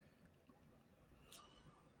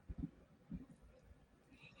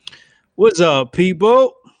What's up,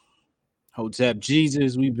 people? Hotep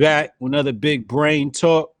Jesus, we back with another big brain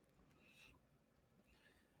talk.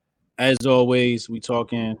 As always, we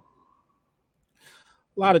talking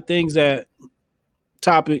a lot of things that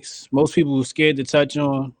topics most people are scared to touch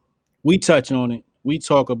on. We touch on it. We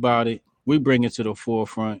talk about it. We bring it to the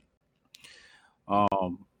forefront.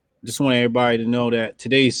 Um, just want everybody to know that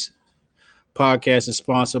today's podcast is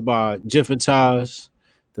sponsored by Giffitage,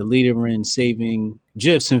 the leader in saving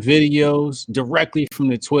GIFs and videos directly from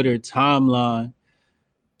the Twitter timeline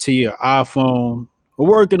to your iPhone. We're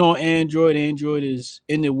working on Android. Android is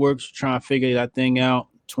in the works, trying to figure that thing out.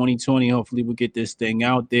 2020, hopefully we'll get this thing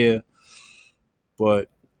out there. But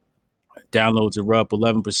downloads are up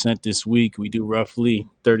 11% this week. We do roughly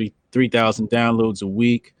 33,000 downloads a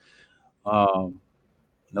week. Um,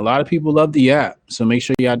 and a lot of people love the app. So make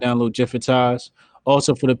sure y'all download Jeffertize.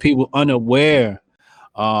 Also, for the people unaware,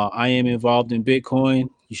 I am involved in Bitcoin.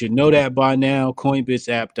 You should know that by now.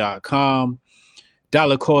 Coinbitsapp.com.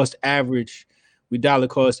 Dollar cost average. We dollar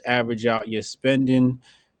cost average out your spending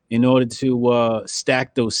in order to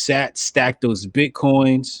stack those sats, stack those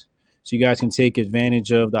Bitcoins, so you guys can take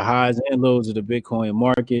advantage of the highs and lows of the Bitcoin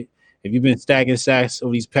market. If you've been stacking sats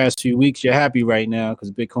over these past few weeks, you're happy right now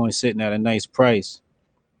because Bitcoin's sitting at a nice price.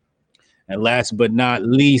 And last but not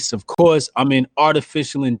least, of course, I'm in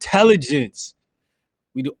artificial intelligence.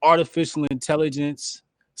 We do artificial intelligence,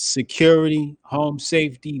 security, home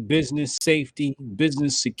safety, business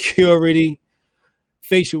security,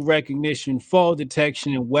 facial recognition, fall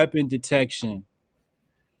detection, and weapon detection.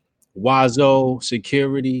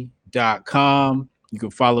 WazoSecurity.com. You can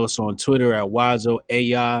follow us on Twitter at Wazo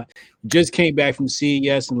AI. We just came back from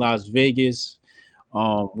CES in Las Vegas.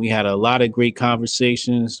 We had a lot of great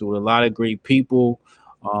conversations with a lot of great people.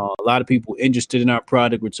 A lot of people interested in our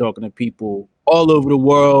product. We're talking to people all over the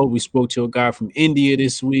world. We spoke to a guy from India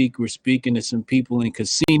this week. We're speaking to some people in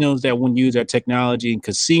casinos that want to use our technology in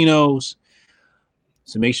casinos.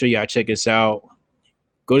 So make sure y'all check us out.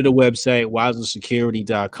 Go to the website,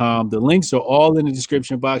 wisesecurity.com. The links are all in the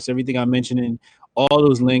description box. Everything I'm mentioning, all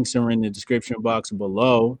those links are in the description box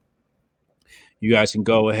below. You guys can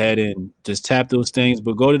go ahead and just tap those things,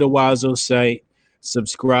 but go to the Wazo site,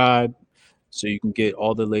 subscribe, so you can get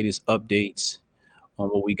all the latest updates on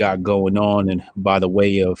what we got going on and by the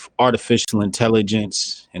way of artificial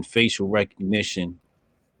intelligence and facial recognition.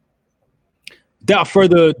 Without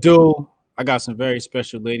further ado, I got some very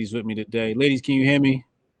special ladies with me today. Ladies, can you hear me?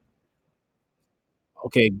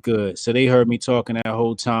 Okay, good. So they heard me talking that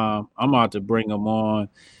whole time. I'm about to bring them on.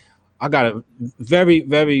 I got a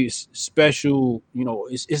very special,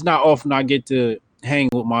 it's not often I get to hang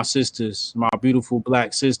with my sisters, my beautiful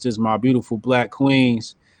black sisters, my beautiful black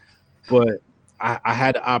queens, but I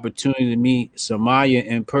had the opportunity to meet Samaya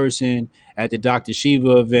in person at the Dr.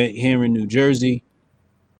 Shiva event here in New Jersey.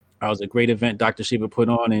 That was a great event Dr. Shiva put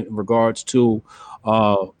on in regards to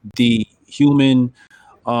the human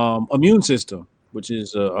immune system, which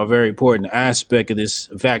is a very important aspect of this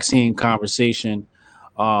vaccine conversation.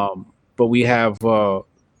 But we have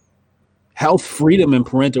health freedom and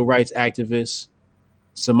parental rights activists,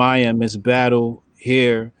 Samaya and Miss Battle,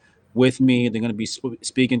 here with me. They're going to be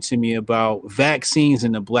speaking to me about vaccines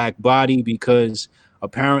in the black body because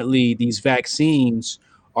apparently these vaccines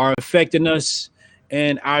are affecting us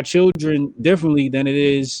and our children differently than it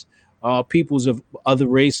is peoples of other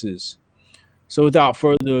races. So without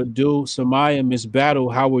further ado, Samaya, Miss Battle,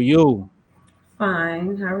 how are you?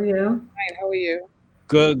 Fine. How are you? Fine, how are you?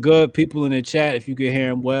 Good, good. People in the chat, if you can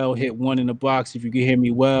hear him well, hit one in the box. If you can hear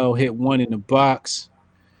me well, hit one in the box.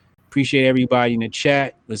 Appreciate everybody in the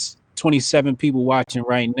chat. There's 27 people watching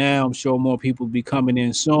right now. I'm sure more people will be coming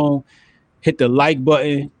in soon. Hit the like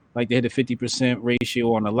button, like they hit a 50%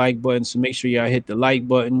 ratio on the like button. So make sure y'all hit the like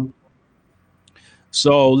button.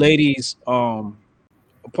 So, ladies, a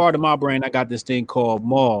part of my brain, I got this thing called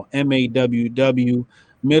MAW, MAWW,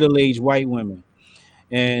 middle-aged white women.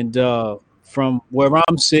 And from where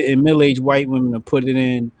I'm sitting, middle-aged white women are putting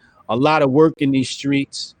in a lot of work in these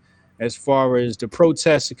streets as far as the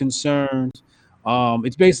protests are concerned.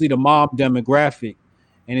 It's basically the mom demographic,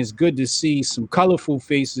 and it's good to see some colorful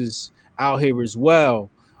faces out here as well.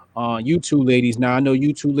 You two ladies, now I know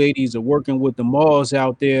you two ladies are working with the malls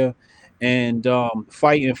out there and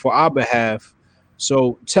fighting for our behalf.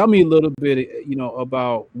 So tell me a little bit,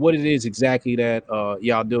 about what it is exactly that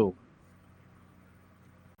y'all do.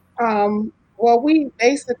 Well, we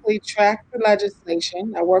basically track the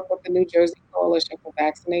legislation. I work with the New Jersey Coalition for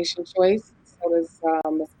Vaccination Choice, so does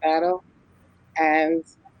Ms. Battle. And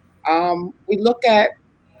we look at,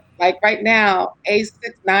 like right now,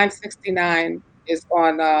 A6969 is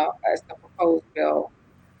on as the proposed bill.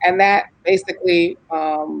 And that basically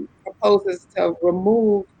proposes to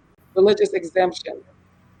remove religious exemption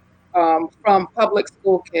from public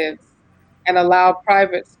school kids and allow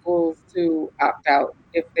private schools to opt out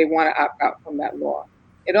if they want to opt out from that law.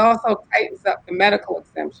 It also tightens up the medical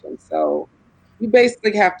exemption. So you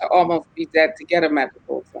basically have to almost be dead to get a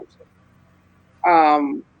medical exemption.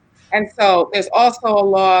 And so there's also a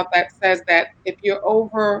law that says that if you're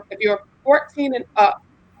 14 and up,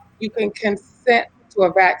 you can consent to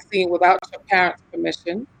a vaccine without your parents'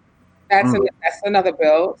 permission. That's another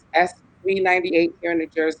bill, S 398 here in New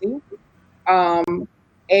Jersey.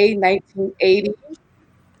 A 1980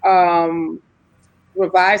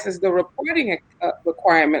 revises the reporting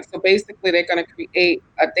requirements. So basically, they're going to create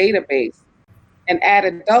a database and add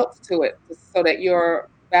adults to it so that your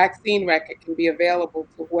vaccine record can be available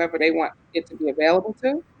to whoever they want it to be available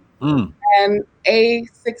to. And A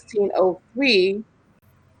 1603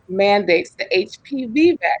 mandates the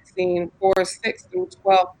HPV vaccine for 6th through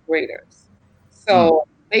 12th graders. So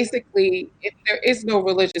basically, if there is no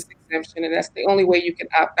religious exemption, and that's the only way you can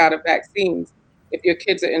opt out of vaccines if your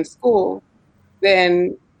kids are in school,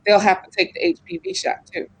 then they'll have to take the HPV shot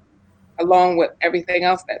too, along with everything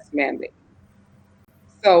else that's mandated.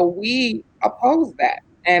 So we oppose that.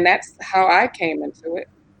 And that's how I came into it.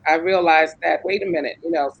 I realized that, wait a minute,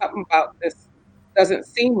 something about this doesn't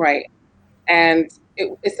seem right. And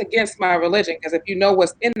it's against my religion, because if you know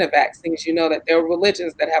what's in the vaccines, you know that there are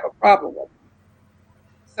religions that have a problem with it.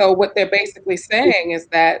 So what they're basically saying is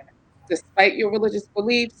that despite your religious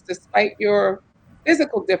beliefs, despite your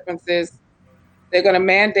physical differences, they're going to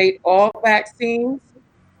mandate all vaccines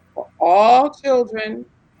for all children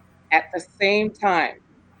at the same time,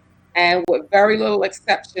 and with very little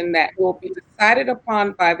exception that will be decided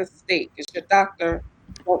upon by the state, because your doctor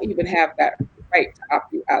won't even have that right to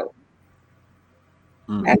opt you out.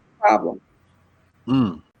 That's the problem.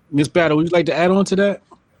 Ms. Battle, would you like to add on to that?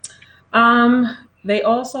 They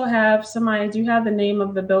also have do you have the name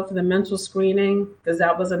of the bill for the mental screening? Because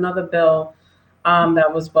that was another bill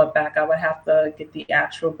that was brought back. I would have to get the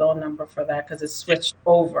actual bill number for that because it switched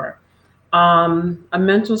over. A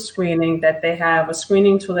mental screening that they have, a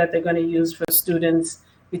screening tool that they're going to use for students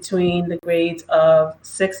between the grades of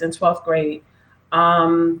 6th and 12th grade.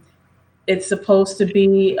 It's supposed to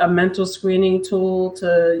be a mental screening tool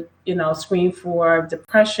to, screen for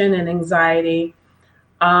depression and anxiety.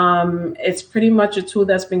 It's pretty much a tool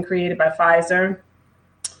that's been created by Pfizer.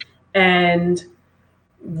 And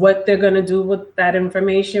what they're going to do with that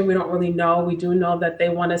information, we don't really know. We do know that they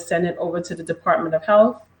want to send it over to the Department of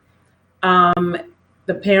Health.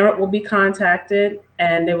 The parent will be contacted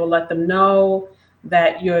and they will let them know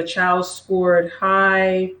that your child scored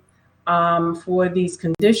high for these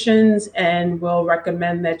conditions and will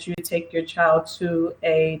recommend that you take your child to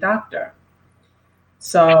a doctor.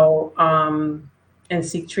 So, and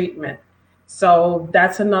seek treatment. So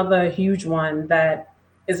that's another huge one that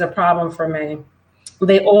is a problem for me.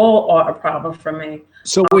 They all are a problem for me.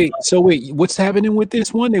 So wait, what's happening with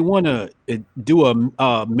this one? They want to do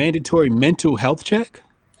a mandatory mental health check?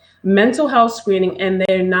 Mental health screening, and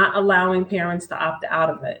they're not allowing parents to opt out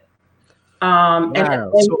of it. Wow.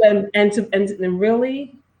 And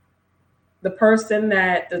really, the person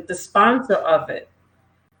that the sponsor of it,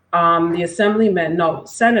 the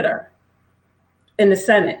senator in the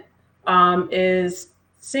Senate, is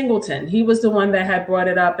Singleton. He was the one that had brought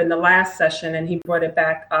it up in the last session, and he brought it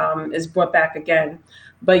back, is brought back again.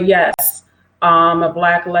 But yes, a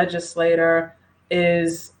Black legislator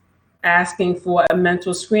is asking for a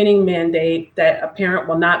mental screening mandate that a parent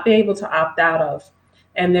will not be able to opt out of.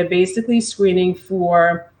 And they're basically screening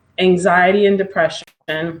for anxiety and depression.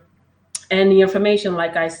 And the information,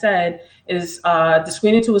 like I said, is the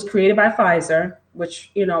screening tool was created by Pfizer,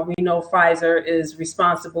 which, we know Pfizer is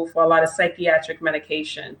responsible for a lot of psychiatric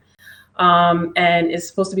medication. And it's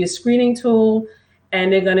supposed to be a screening tool,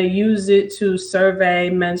 and they're going to use it to survey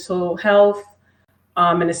mental health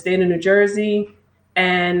in the state of New Jersey.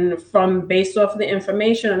 And based off of the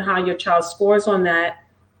information on how your child scores on that,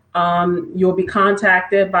 you'll be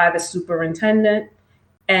contacted by the superintendent,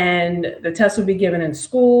 and the test will be given in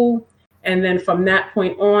school. And then from that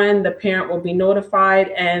point on, the parent will be notified,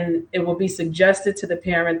 and it will be suggested to the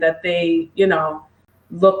parent that they,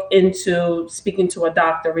 look into speaking to a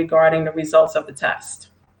doctor regarding the results of the test.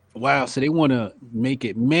 Wow. So they want to make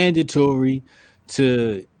it mandatory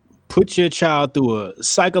to put your child through a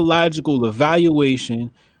psychological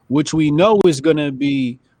evaluation, which we know is going to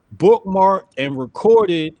be bookmarked and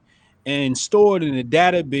recorded and stored in a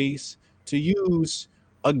database to use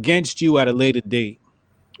against you at a later date.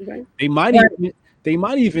 Okay. They might they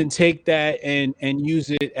might even take that and use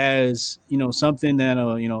it as, something that,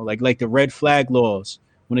 like the red flag laws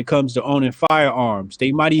when it comes to owning firearms.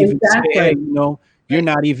 They might even say, hey, Exactly. you're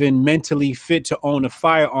not even mentally fit to own a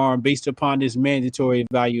firearm based upon this mandatory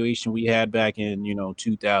evaluation we had back in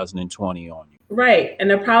 2020 on you. Right. And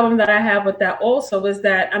the problem that I have with that also is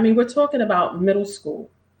that, I mean, we're talking about middle school.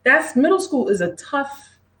 Middle school is it's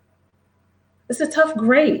a tough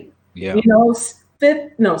grade. Yeah. You know,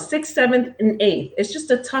 fifth, no, sixth, seventh, and eighth. It's just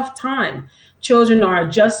a tough time. Children are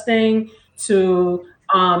adjusting to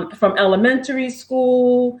from elementary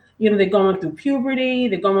school. They're going through puberty.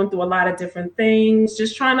 They're going through a lot of different things,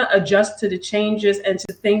 just trying to adjust to the changes and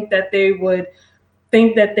to think that they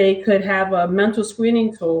could have a mental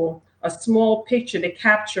screening tool, a small picture to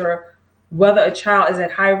capture whether a child is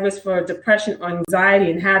at high risk for depression or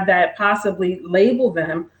anxiety, and have that possibly label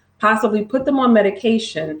them, possibly put them on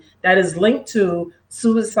medication that is linked to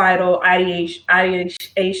suicidal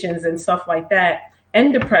ideations and stuff like that,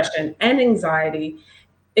 and depression and anxiety.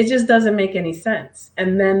 It just doesn't make any sense.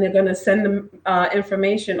 And then they're going to send the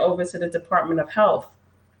information over to the Department of Health,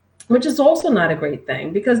 which is also not a great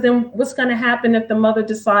thing, because then what's going to happen if the mother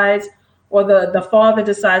decides, or the father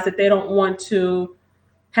decides, that they don't want to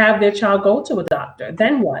have their child go to a doctor?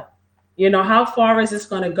 Then what? How far is this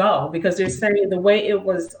going to go? Because they're saying the way it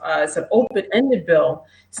was, it's an open-ended bill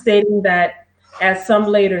stating that at some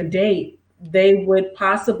later date, they would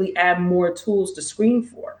possibly add more tools to screen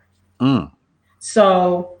for.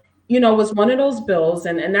 So, it was one of those bills.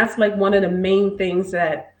 And that's like one of the main things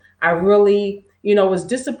that I really, was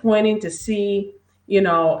disappointing to see,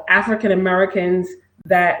 African Americans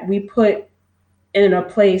that we put in a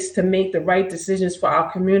place to make the right decisions for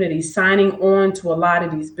our community signing on to a lot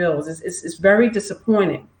of these bills. It's very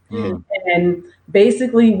disappointing. And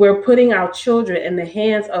basically, we're putting our children in the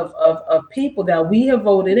hands of people that we have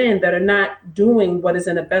voted in that are not doing what is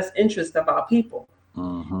in the best interest of our people.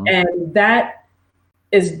 And that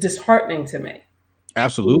is disheartening to me.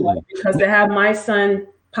 Absolutely. Because to have my son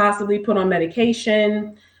possibly put on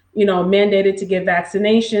medication, mandated to get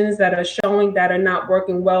vaccinations that are showing that are not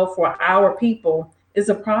working well for our people, is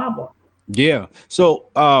a problem. Yeah. So,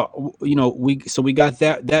 we got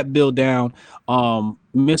that bill down.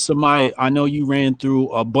 Miss Amaya, I know you ran through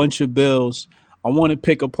a bunch of bills. I want to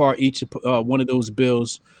pick apart each one of those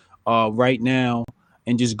bills right now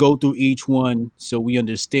and just go through each one so we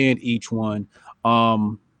understand each one.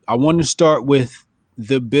 I want to start with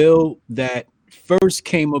the bill that first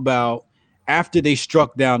came about after they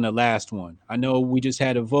struck down the last one. I know we just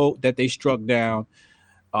had a vote that they struck down.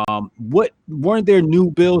 What weren't there new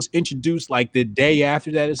bills introduced like the day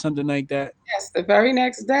after that or something like that? Yes, the very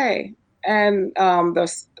next day. And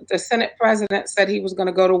the Senate president said he was going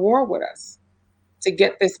to go to war with us to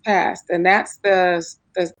get this passed. And that's the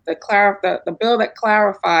bill that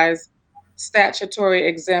clarifies statutory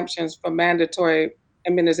exemptions for mandatory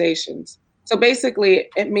immunizations. So basically,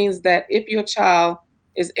 it means that if your child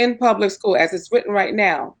is in public school, as it's written right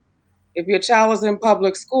now, if your child is in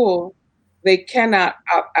public school, they cannot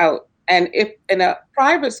opt out. And if in a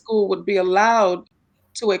private school would be allowed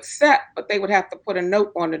to accept, but they would have to put a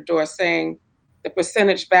note on the door saying the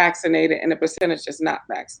percentage vaccinated and the percentage is not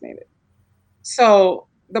vaccinated. So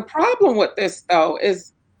the problem with this, though,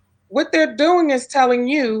 is what they're doing is telling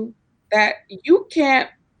you that you can't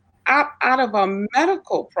opt out of a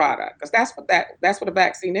medical product, because that's what a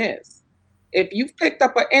vaccine is. If you've picked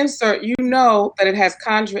up an insert, you know that it has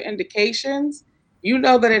contraindications, you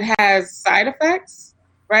know that it has side effects,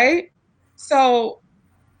 right? So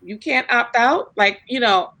you can't opt out. Like,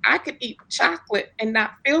 I could eat chocolate and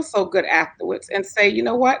not feel so good afterwards and say, you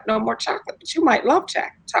know what, no more chocolate, but you might love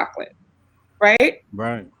chocolate, right?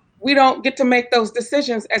 Right. We don't get to make those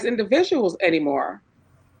decisions as individuals anymore.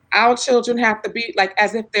 Our children have to be like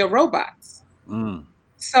as if they're robots.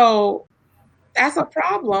 So that's a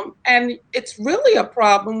problem. And it's really a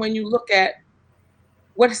problem when you look at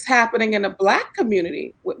what's happening in the Black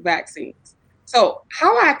community with vaccines. So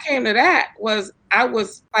how I came to that was I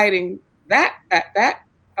was fighting that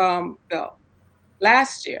bill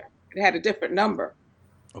last year. It had a different number.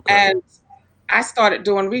 Okay. And I started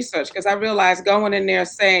doing research because I realized going in there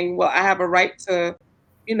saying, well, I have a right to,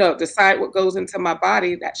 decide what goes into my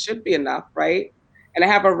body, that should be enough, right? And I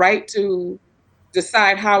have a right to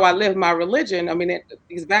decide how I live my religion. I mean,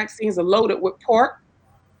 these vaccines are loaded with pork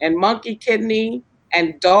and monkey kidney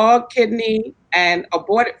and dog kidney and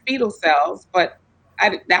aborted fetal cells, but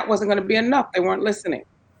that wasn't going to be enough. They weren't listening.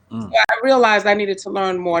 So I realized I needed to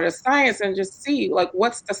learn more of the science and just see, like,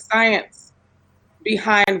 what's the science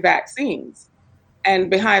behind vaccines and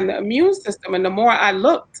behind the immune system. And the more I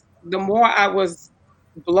looked, the more I was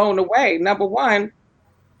blown away. Number one,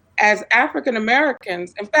 as African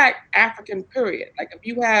Americans, in fact, African period. Like if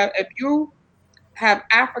you have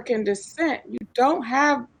African descent, you don't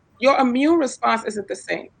have, your immune response isn't the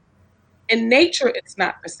same. In nature, it's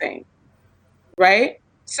not the same, right?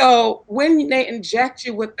 So when they inject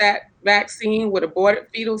you with that vaccine with aborted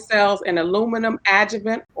fetal cells and aluminum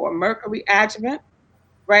adjuvant or mercury adjuvant,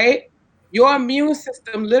 right? Your immune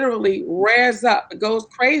system literally rears up, it goes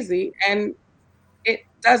crazy, and they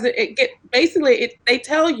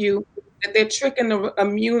tell you that they're tricking the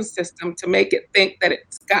immune system to make it think that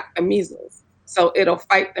it's got the measles. So it'll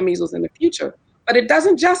fight the measles in the future. But it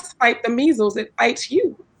doesn't just fight the measles, it fights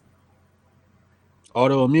you.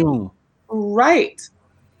 Autoimmune. Right.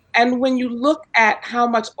 And when you look at how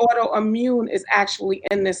much autoimmune is actually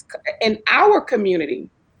in our community,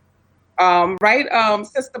 right,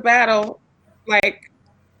 Sister Battle, like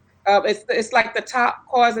it's like the top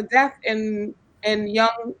cause of death in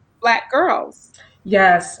young Black girls.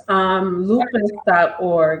 Yes,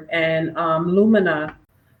 lupus.org and Lumina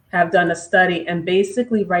have done a study, and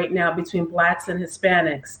basically right now between Blacks and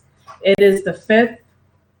Hispanics, it is the 5th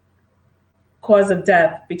cause of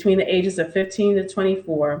death between the ages of 15 to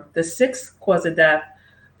 24, the 6th cause of death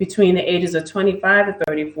between the ages of 25 to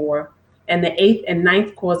 34, and the 8th and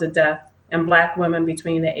 9th cause of death in Black women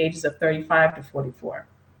between the ages of 35 to 44.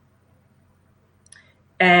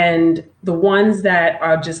 And the ones that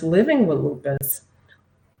are just living with lupus,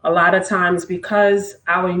 a lot of times because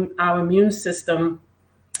our immune system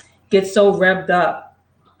gets so revved up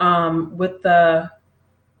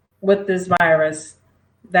with this virus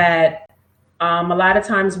that a lot of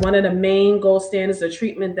times one of the main gold standards of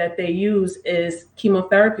treatment that they use is a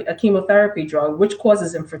chemotherapy drug, which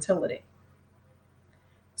causes infertility.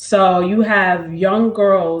 So you have young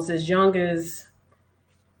girls as young as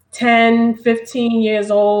 10, 15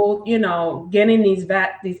 years old, getting these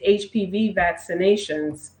HPV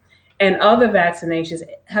vaccinations and other vaccinations.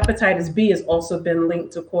 Hepatitis B has also been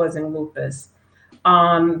linked to causing lupus,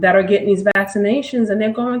 that are getting these vaccinations and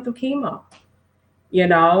they're going through chemo.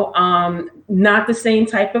 Not the same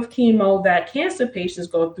type of chemo that cancer patients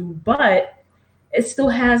go through, but it still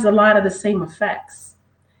has a lot of the same effects.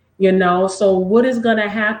 So what is going to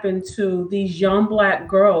happen to these young Black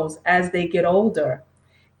girls as they get older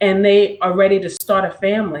and they are ready to start a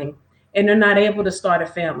family and they're not able to start a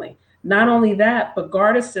family? Not only that, but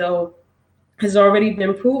Gardasil has already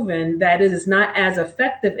been proven that it is not as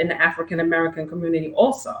effective in the African American community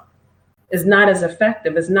also. Is not as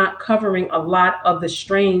effective. It's not covering a lot of the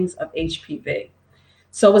strains of HPV.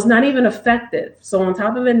 So it's not even effective. So on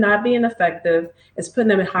top of it not being effective, it's putting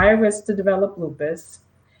them at higher risk to develop lupus.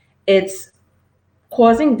 It's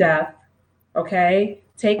causing death, okay?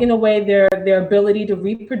 Taking away their ability to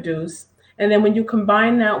reproduce. And then when you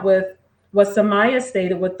combine that with what Samaya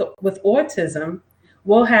stated with autism,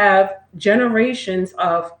 we'll have generations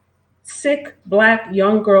of sick Black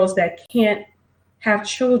young girls that can't have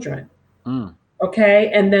children.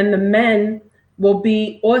 Okay, and then the men will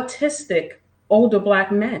be autistic, older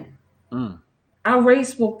Black men. Our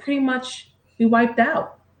race will pretty much be wiped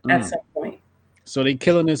out at some point. So they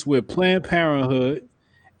killing us with Planned Parenthood,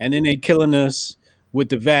 and then they killing us with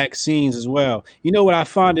the vaccines as well. You know what I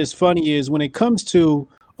find is funny is when it comes to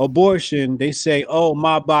abortion, they say, "Oh,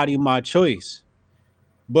 my body, my choice,"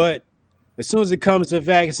 but as soon as it comes to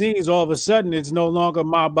vaccines, all of a sudden it's no longer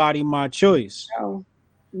my body, my choice.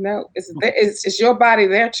 No, it's your body,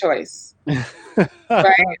 their choice,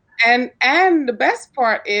 right? And the best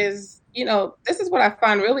part is, this is what I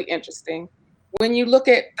find really interesting. When you look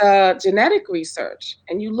at genetic research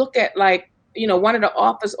and you look at one of the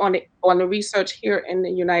authors on the research here in the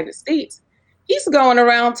United States, he's going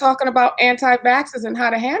around talking about anti-vaxxers and how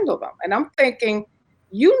to handle them. And I'm thinking,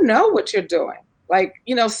 you know what you're doing.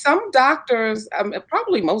 Some doctors,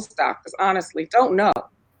 probably most doctors, honestly, don't know.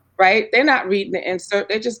 Right? They're not reading the insert.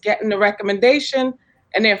 They're just getting the recommendation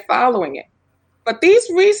and they're following it. But these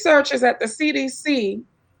researchers at the CDC,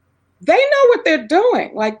 they know what they're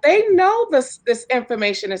doing. They know this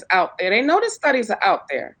information is out there. They know the studies are out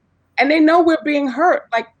there and they know we're being hurt.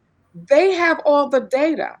 They have all the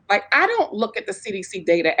data. I don't look at the CDC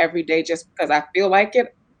data every day just because I feel like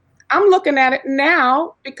it. I'm looking at it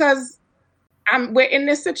now because we're in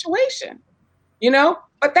this situation,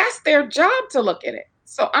 but that's their job to look at it.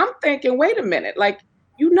 So I'm thinking, wait a minute,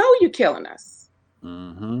 you're killing us.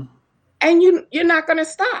 And you're not going to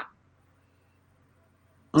stop.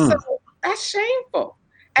 So that's shameful.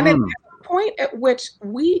 And then there's a point at which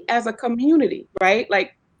we as a community, right? We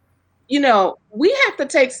have to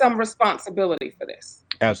take some responsibility for this.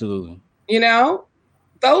 Absolutely.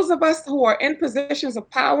 Those of us who are in positions of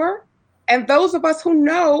power And those of us who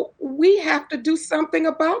know, we have to do something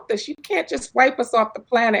about this. You can't just wipe us off the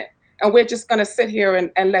planet and we're just going to sit here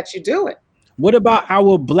and let you do it. What about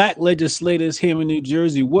our black legislators here in New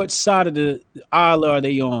Jersey? What side of the aisle are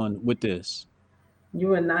they on with this? You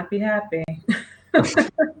would not be happy.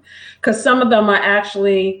 Because some of them are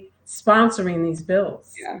actually sponsoring these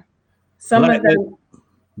bills. Yeah. Some of them.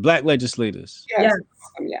 Black legislators. Yes.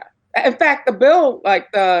 Yeah. In fact, the bill, like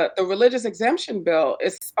the religious exemption bill,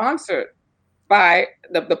 is sponsored by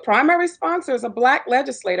the primary sponsor is a black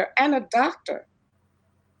legislator and a doctor.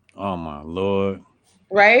 Oh my Lord.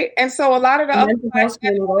 Right. And so a lot of the other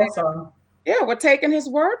also. Yeah, we're taking his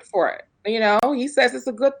word for it. You know, he says it's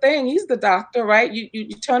a good thing. He's the doctor, right? You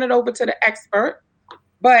turn it over to the expert.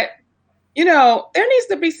 But, you know, there needs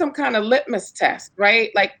to be some kind of litmus test,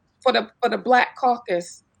 right? Like for the Black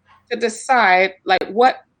Caucus to decide like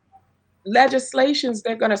what legislations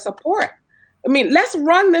they're going to support. I mean, let's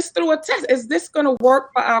run this through a test. Is this going to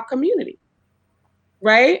work for our community?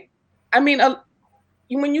 Right? I mean,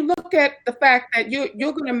 when you look at the fact that you're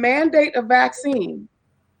going to mandate a vaccine,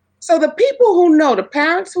 so the people who know, the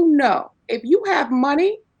parents who know, if you have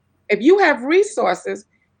money, if you have resources,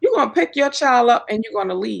 you're going to pick your child up and you're going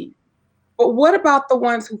to leave. But what about the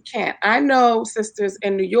ones who can't? I know sisters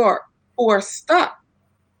in New York who are stuck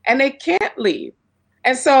and they can't leave.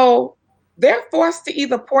 And so they're forced to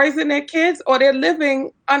either poison their kids or they're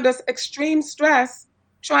living under extreme stress,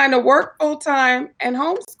 trying to work full time and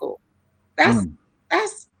homeschool.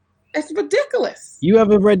 That's ridiculous. You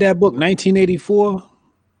ever read that book, 1984?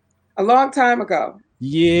 A long time ago.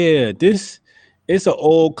 Yeah, it's an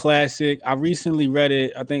old classic. I recently read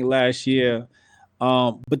it, I think last year.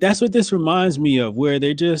 But that's what this reminds me of, where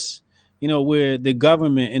they're just, you know, where the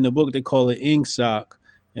government, in the book they call it INGSOC,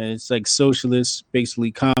 and it's like socialists,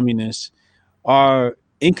 basically communists, are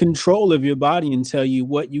in control of your body and tell you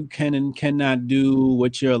what you can and cannot do,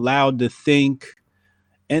 what you're allowed to think.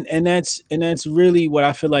 And that's really what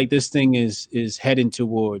I feel like this thing is heading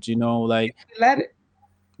towards, you know, like let it.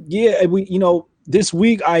 Yeah, you know, this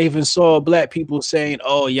week I even saw black people saying,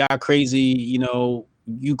 "Oh, y'all crazy, you know,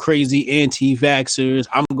 you crazy anti-vaxxers.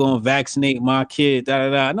 I'm going to vaccinate my kid." Da, da,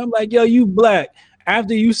 da. And I'm like, "Yo, you black.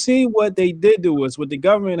 After you see what they did to us, what the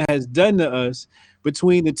government has done to us,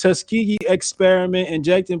 between the Tuskegee experiment,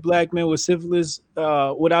 injecting black men with syphilis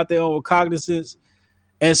without their own recognizance,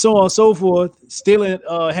 and so on and so forth, stealing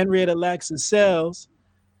Henrietta Lacks's cells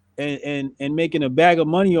and making a bag of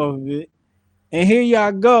money off of it. And here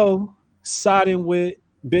y'all go, siding with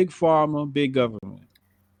big pharma, big government."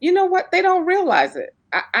 You know what? They don't realize it.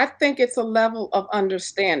 I think it's a level of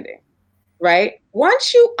understanding, right?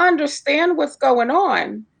 Once you understand what's going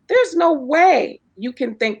on, there's no way you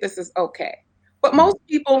can think this is okay. But most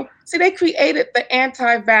people, see, they created the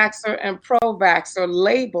anti-vaxxer and pro-vaxxer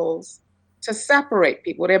labels to separate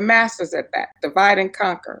people. They're masters at that, divide and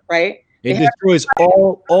conquer, right? It destroys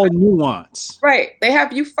all nuance. Right. They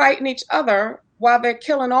have you fighting each other while they're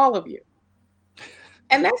killing all of you.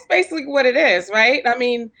 And that's basically what it is, right? I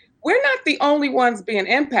mean, we're not the only ones being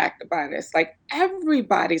impacted by this. Like,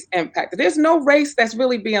 everybody's impacted. There's no race that's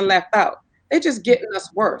really being left out. They're just getting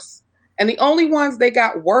us worse. And the only ones they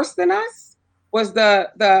got worse than us was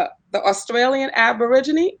the Australian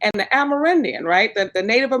Aborigine and the Amerindian, right? The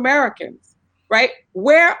Native Americans, right?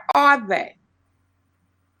 Where are they?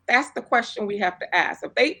 That's the question we have to ask.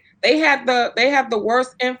 If they have the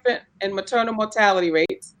worst infant and maternal mortality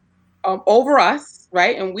rates over us,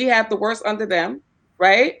 right? And we have the worst under them,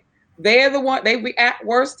 right? They're the one, they react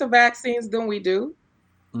worse to vaccines than we do.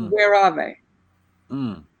 Where are they?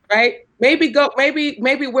 Right? Maybe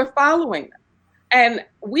we're following them. And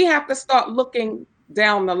we have to start looking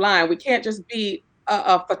down the line. We can't just be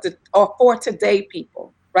for today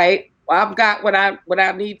people, right? Well, I've got what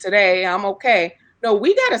I need today. I'm okay. No,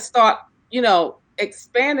 we got to start,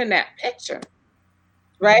 expanding that picture,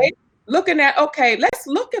 right? Looking at, okay, let's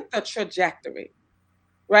look at the trajectory,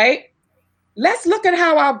 right? Let's look at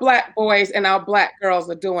how our Black boys and our Black girls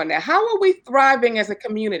are doing that. How are we thriving as a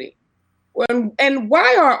community? And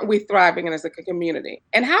why aren't we thriving as a community?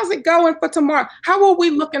 And how's it going for tomorrow? How will we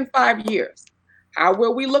look in 5 years? How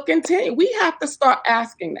will we look in 10? We have to start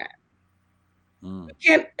asking that. We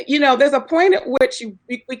can't, there's a point at which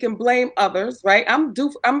we can blame others, right? I'm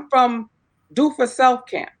from Do for Self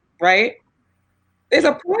camp, right? There's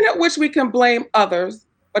a point at which we can blame others,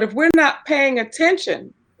 but if we're not paying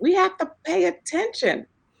attention, we have to pay attention,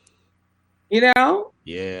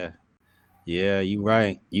 Yeah, you're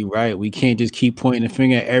right. We can't just keep pointing the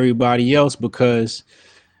finger at everybody else because,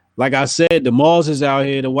 like I said, the malls is out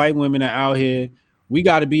here, the white women are out here. We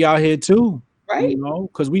got to be out here too, right?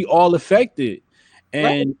 Because we all affected.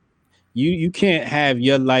 And You can't have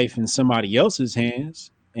your life in somebody else's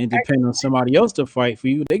hands and depend on somebody else to fight for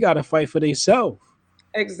you. They got to fight for themselves.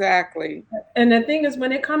 Exactly. And the thing is,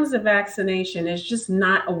 when it comes to vaccination, it's just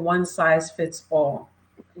not a one size fits all.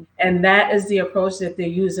 And that is the approach that they're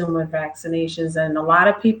using with vaccinations. And a lot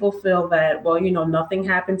of people feel that, well, nothing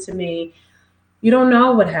happened to me. You don't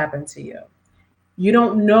know what happened to you. You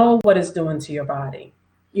don't know what it's doing to your body.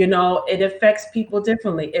 It affects people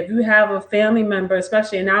differently. If you have a family member,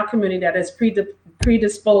 especially in our community, that is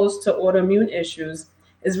predisposed to autoimmune issues,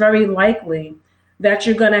 it's very likely that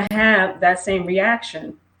you're going to have that same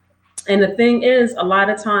reaction. And the thing is, a lot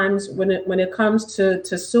of times when it comes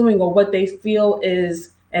to suing or what they feel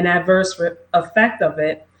is an adverse effect of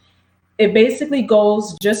it, it basically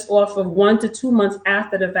goes just off of 1 to 2 months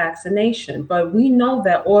after the vaccination. But we know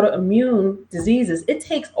that autoimmune diseases, it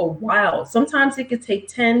takes a while. Sometimes it could take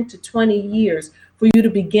 10 to 20 years for you to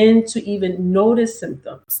begin to even notice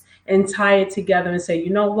symptoms and tie it together and say,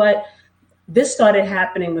 you know what? This started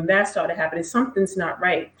happening when that started happening. Something's not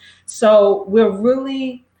right. So we're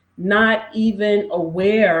really not even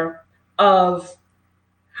aware of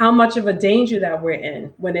how much of a danger that we're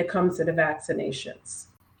in when it comes to the vaccinations.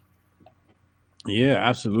 Yeah,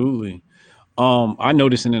 absolutely. I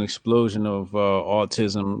noticed an explosion of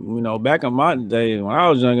autism. Back in my day when I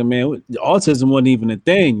was younger, man, autism wasn't even a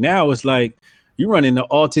thing. Now it's like you run into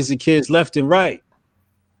autistic kids left and right.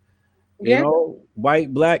 Yeah.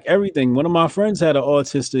 White, black, everything. One of my friends had an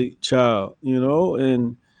autistic child,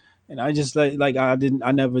 and I just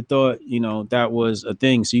I never thought, that was a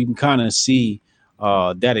thing. So you can kind of see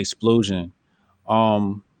that explosion.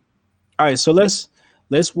 All right, so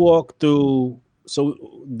let's walk through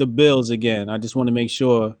the bills again. I just want to make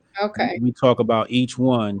sure Okay. we talk about each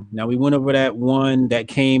one. Now we went over that one that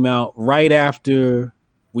came out right after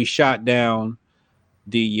we shot down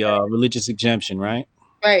the religious exemption, right?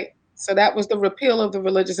 Right. So that was the repeal of the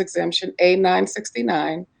religious exemption,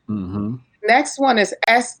 A969. Mm-hmm. Next one is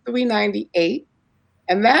S398,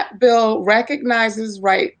 and that bill recognizes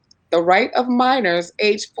the right of minors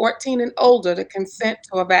aged 14 and older to consent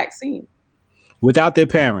to a vaccine. Without their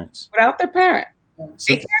parents. Without their parent.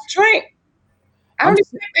 So, they can't drink. I don't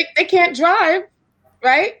even think they can't drive,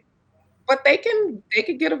 right? But they can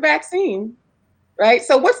get a vaccine, right?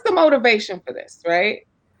 So what's the motivation for this, right?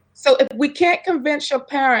 So if we can't convince your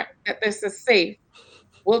parent that this is safe,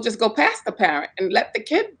 we'll just go past the parent and let the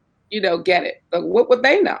kid, get it. But what would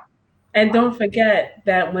they know? And don't forget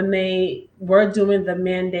that when they were doing the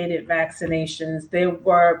mandated vaccinations,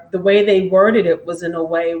 the way they worded it was in a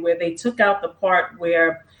way where they took out the part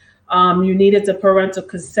where you needed the parental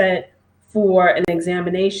consent for an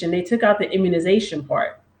examination. They took out the immunization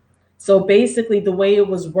part. So basically, the way it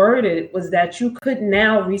was worded was that you could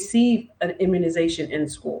now receive an immunization in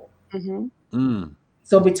school. Mm-hmm.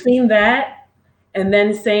 So between that and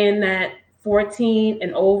then saying that 14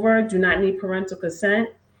 and over do not need parental consent,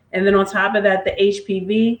 and then on top of that, the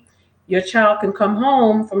HPV, your child can come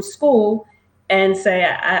home from school and say,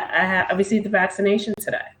 I received the vaccination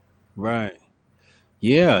today. Right.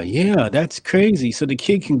 Yeah, that's crazy. So the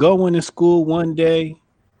kid can go into school one day,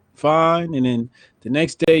 fine, and then the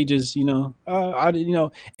next day just and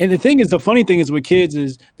the thing is, the funny thing is with kids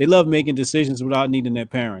is they love making decisions without needing their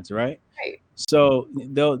parents, right? Right. So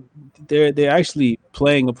they're actually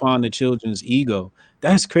playing upon the children's ego.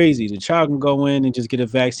 That's crazy. The child can go in and just get a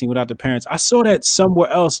vaccine without the parents. I saw that somewhere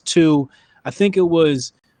else too. I think it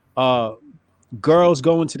was girls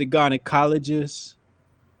going to the gynecologists.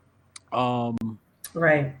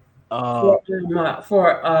 Right.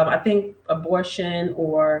 For I think abortion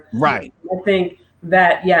or right. I think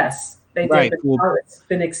that yes, they did. Right. But it's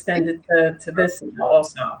been extended to this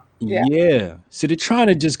also. Yeah. So they're trying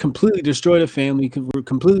to just completely destroy the family,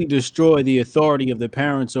 completely destroy the authority of the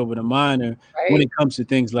parents over the minor when it comes to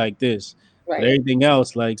things like this. Right. But everything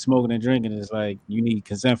else, like smoking and drinking, is like you need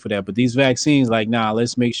consent for that. But these vaccines, like, nah,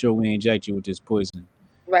 let's make sure we inject you with this poison.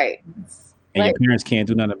 Right. And your parents can't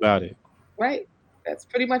do nothing about it. Right. That's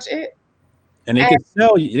pretty much it. And they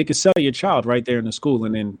could sell your child right there in the school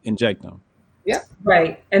and then inject them. Yeah.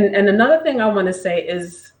 Right. And another thing I want to say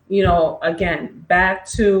is, again, back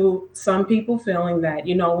to some people feeling that,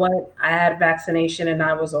 you know what, I had vaccination and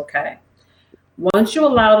I was okay. Once you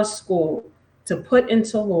allow the school to put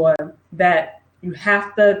into law that you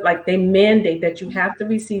have to, like they mandate that you have to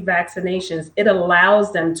receive vaccinations, it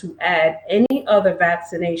allows them to add any other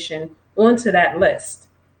vaccination onto that list.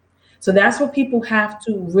 So that's what people have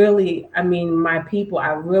to really, my people, I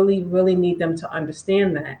really, really need them to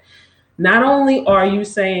understand that. Not only are you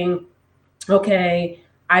saying, okay,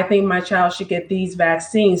 I think my child should get these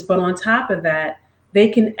vaccines, but on top of that, they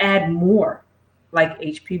can add more. like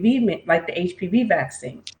like the HPV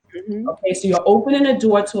vaccine. Mhm. Okay, so you're opening a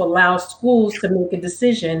door to allow schools to make a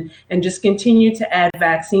decision and just continue to add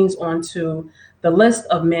vaccines onto the list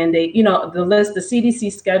of mandate, the CDC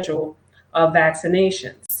schedule of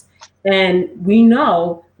vaccinations. And we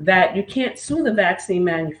know that you can't sue the vaccine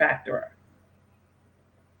manufacturer.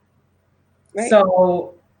 Right.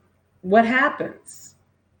 So what happens?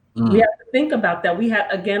 We Mm. have to think about that. We have,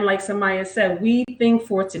 again, like Samaya said, we think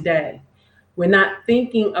for today. We're not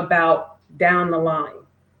thinking about down the line.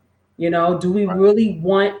 Do we really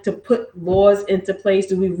want to put laws into place?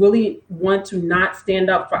 Do we really want to not stand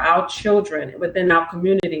up for our children within our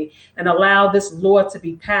community and allow this law to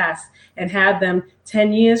be passed and have them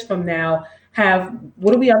 10 years from now have,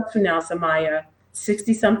 what are we up to now, Samaya?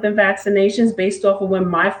 60 something vaccinations based off of when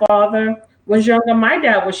my father was younger. My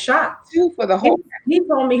dad was shocked. Two for the whole. He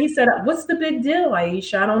told me, he said, "What's the big deal,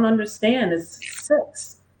 Aisha? I don't understand. It's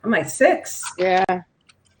 6." I'm like, 6? Yeah.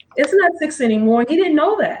 It's not 6 anymore. He didn't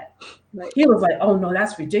know that. Right. He was like, "Oh no,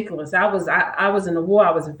 that's ridiculous. I was in the war.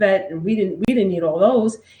 I was a vet, and we didn't need all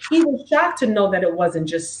those." He was shocked to know that it wasn't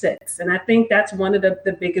just 6. And I think that's one of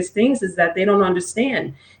the biggest things is that they don't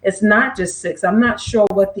understand. It's not just 6. I'm not sure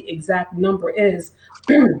what the exact number is.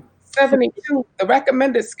 72. The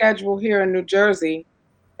recommended schedule here in New Jersey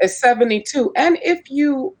is 72. And if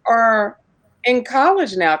you are in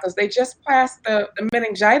college now, because they just passed the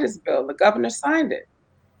meningitis bill, the governor signed it.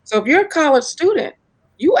 So if you're a college student,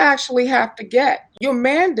 you actually have to you're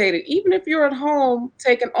mandated, even if you're at home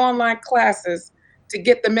taking online classes, to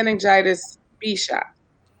get the meningitis B shot.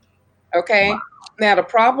 Okay. Wow. Now, the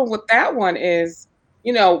problem with that one is,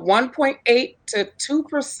 1.8 to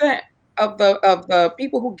 2% of the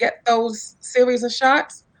people who get those series of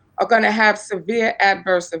shots are going to have severe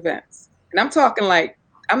adverse events. And I'm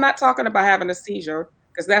not talking about having a seizure,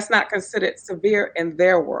 because that's not considered severe in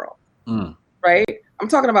their world. Right? I'm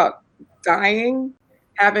talking about dying,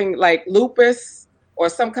 having like lupus or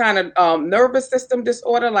some kind of nervous system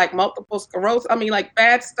disorder like multiple sclerosis. I mean, like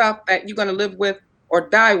bad stuff that you're going to live with or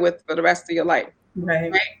die with for the rest of your life.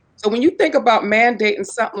 Right. So when you think about mandating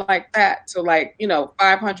something like that to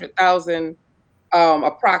 500,000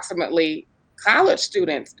 approximately college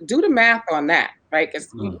students, do the math on that, right? Because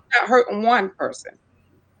you're not hurting one person.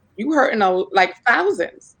 You're hurting like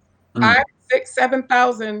thousands, 5, 6,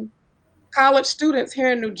 7,000 college students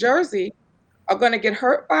here in New Jersey are going to get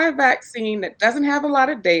hurt by a vaccine that doesn't have a lot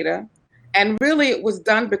of data. And really it was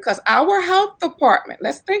done because our health department,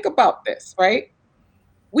 let's think about this, right?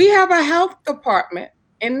 We have a health department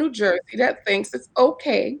in New Jersey that thinks it's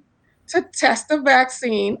okay to test a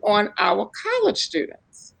vaccine on our college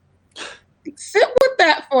students. Sit with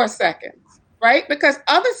that for a second, right? Because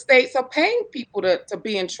other states are paying people to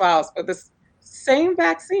be in trials for this same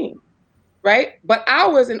vaccine. Right? But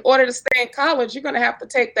ours, in order to stay in college, you're going to have to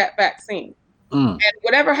take that vaccine. And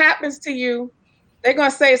whatever happens to you, they're going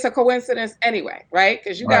to say it's a coincidence anyway, right?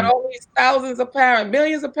 Because you got all these thousands of parents,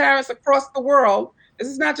 millions of parents across the world. This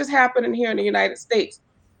is not just happening here in the United States.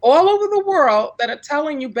 All over the world that are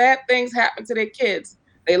telling you bad things happen to their kids.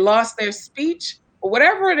 They lost their speech or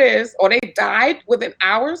whatever it is, or they died within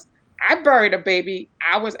hours. I buried a baby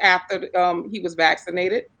hours after he was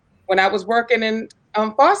vaccinated when I was working in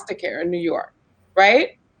foster care in New York,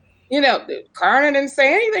 the coroner didn't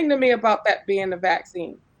say anything to me about that being the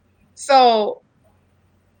vaccine. So,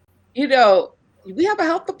 we have a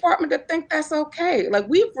health department that think that's okay. Like,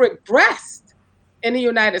 we've regressed in the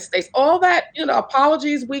United States. All that,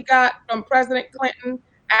 apologies we got from President Clinton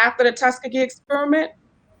after the Tuskegee experiment,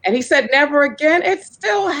 and he said never again. It's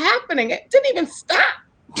still happening. It didn't even stop.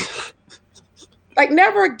 Like,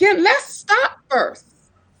 never again. Let's stop first.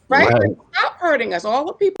 Right? Stop hurting us. All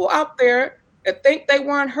the people out there that think they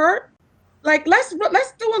weren't hurt, like, let's do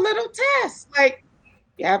a little test. Like,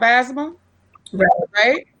 you have asthma,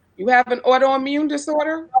 right? You have an autoimmune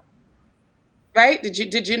disorder, right?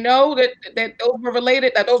 Did you know that those were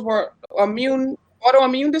related? That those were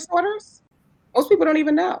autoimmune disorders? Most people don't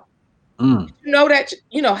even know. Did you know that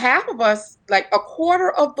half of us, like a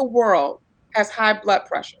quarter of the world, has high blood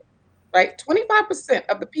pressure, right? 25%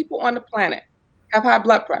 of the people on the planet have high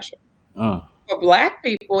blood pressure. For Black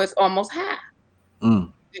people, it's almost half.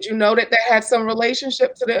 Did you know that had some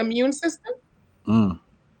relationship to the immune system?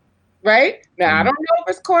 Right? Now, I don't know if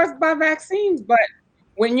it's caused by vaccines, but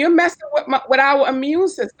when you're messing with our immune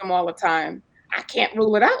system all the time, I can't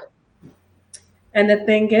rule it out. And the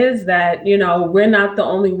thing is that, we're not the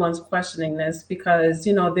only ones questioning this because,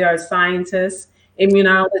 there are scientists,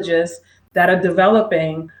 immunologists that are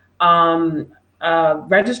developing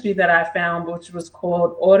registry that I found, which was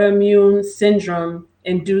called Autoimmune Syndrome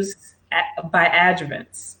Induced by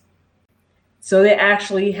Adjuvants. So they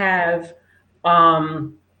actually have a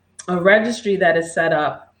registry that is set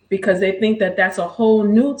up because they think that that's a whole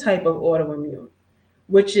new type of autoimmune,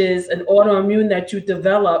 which is an autoimmune that you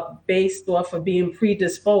develop based off of being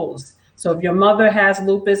predisposed. So if your mother has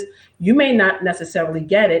lupus, you may not necessarily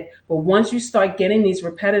get it, but once you start getting these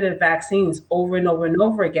repetitive vaccines over and over and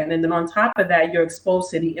over again, and then on top of that, you're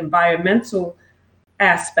exposed to the environmental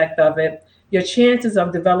aspect of it, your chances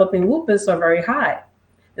of developing lupus are very high.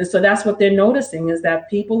 And so that's what they're noticing is that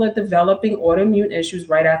people are developing autoimmune issues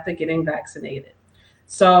right after getting vaccinated.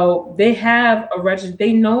 So they have a register.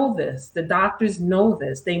 They know this. The doctors know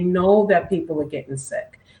this. They know that people are getting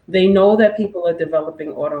sick. They know that people are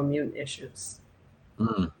developing autoimmune issues.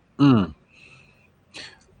 Mm, mm.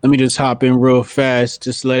 Let me just hop in real fast,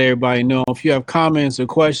 just to let everybody know. If you have comments or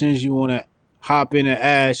questions you want to hop in and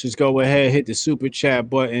ask, just go ahead, hit the super chat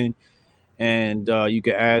button, and you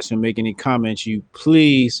can ask and make any comments you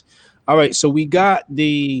please. All right, so we got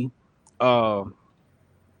the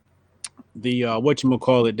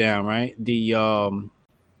whatchamacallit down, right? The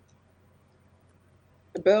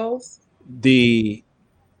bills. The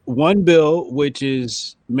one bill which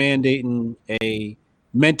is mandating a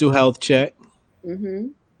mental health check. Mm-hmm.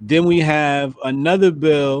 Then we have another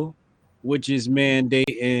bill which is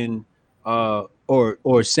mandating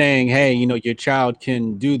or saying, hey, you know, your child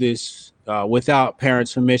can do this without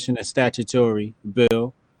parents' permission, a statutory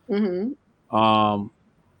bill. Mm-hmm.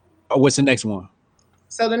 What's the next one?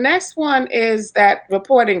 So the next one is that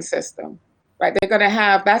reporting system, right? They're going to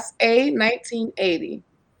have, that's A 1980.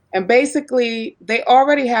 And basically, they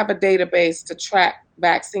already have a database to track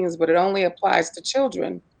vaccines, but it only applies to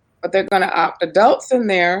children. But they're going to opt adults in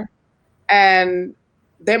there, and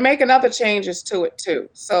they're making other changes to it too.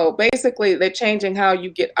 So basically, they're changing how you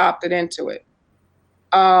get opted into it.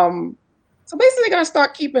 So basically, they're going to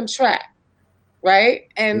start keeping track, right?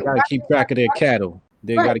 And they got to keep track of their cattle.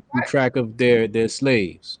 They got to keep track of their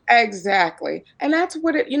slaves. Exactly. And that's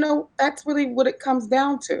what it, that's really what it comes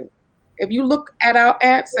down to. If you look at our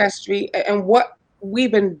ancestry and what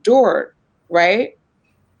we've endured, right?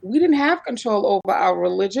 We didn't have control over our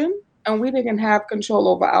religion, and we didn't have control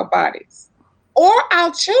over our bodies or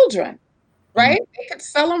our children, right? Mm-hmm. They could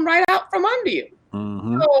sell them right out from under you.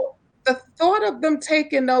 Mm-hmm. So the thought of them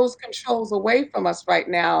taking those controls away from us right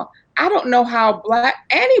now, I don't know how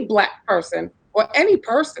any black person or any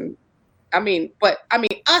person, but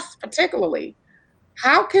us particularly,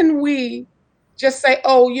 how can we just say,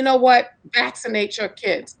 oh, you know what, vaccinate your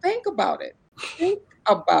kids? Think about it. Think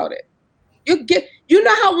about it. You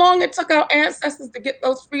know how long it took our ancestors to get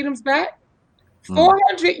those freedoms back?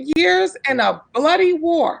 400 years and a bloody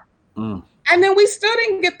war. And then we still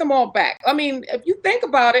didn't get them all back. I mean, if you think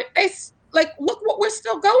about it, look what we're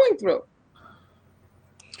still going through.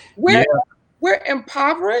 We're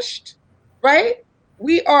impoverished, right?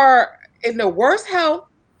 We are in the worst health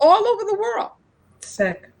all over the world.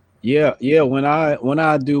 Sick. Yeah. When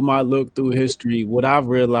I do my look through history, what I've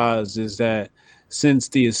realized is that since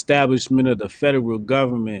the establishment of the federal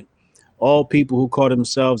government, all people who call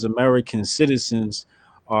themselves American citizens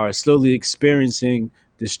are slowly experiencing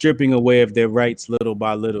the stripping away of their rights little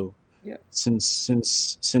by little. Yep.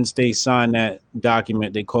 Since they signed that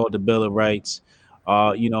document they called the Bill of Rights,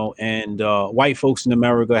 and white folks in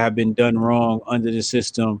America have been done wrong under the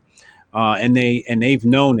system. And they've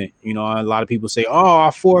known it. A lot of people say, oh,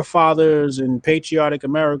 our forefathers in patriotic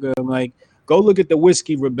America. I'm like, go look at the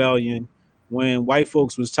Whiskey Rebellion when white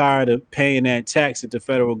folks was tired of paying that tax that the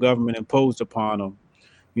federal government imposed upon them.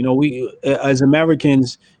 We as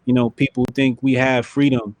Americans, people think we have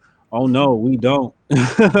freedom. Oh no, we don't.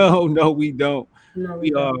 Oh no, we don't.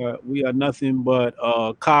 No, we are nothing but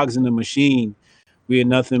cogs in the machine. We are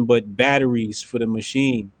nothing but batteries for the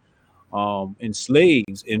machine. And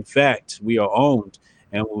slaves. In fact, we are owned,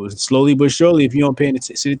 and slowly but surely, if you don't pay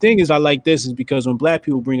attention. See, the thing is, I like this is because when black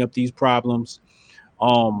people bring up these problems,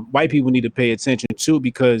 white people need to pay attention too,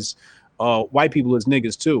 because white people is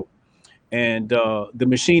niggas too, and the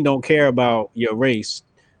machine don't care about your race.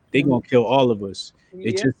 They gonna kill all of us.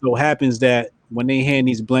 It just so happens that when they hand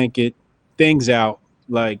these blanket things out,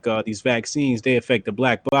 like these vaccines, they affect the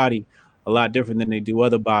black body a lot different than they do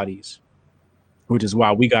other bodies. Which is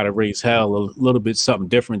why we got to raise hell a little bit something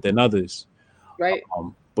different than others. Right.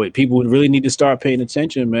 But people would really need to start paying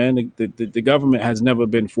attention, man. The government has never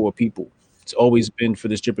been for people. It's always been for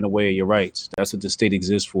the stripping away of your rights. That's what the state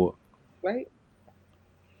exists for. Right.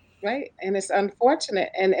 Right. And it's unfortunate.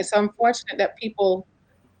 And it's unfortunate that people,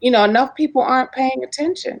 enough people aren't paying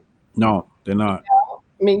attention. No, they're not.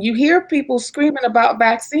 You hear people screaming about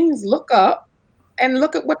vaccines. Look up and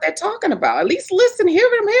look at what they're talking about. At least listen, hear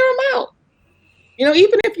them out.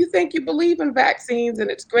 Even if you think you believe in vaccines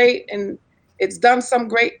and it's great and it's done some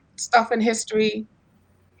great stuff in history,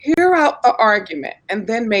 hear out the argument and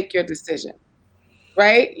then make your decision,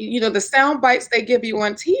 right? The sound bites they give you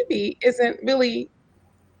on TV isn't really,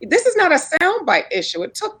 this is not a soundbite issue.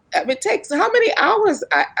 It takes, how many hours,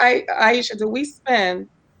 Aisha, do we spend,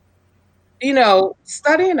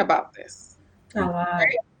 studying about this? A lot.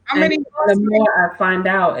 Right? How And many? the more I find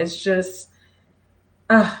out, it's just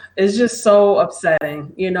so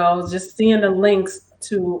upsetting, just seeing the links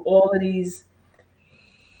to all of these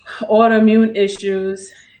autoimmune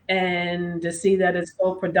issues and to see that it's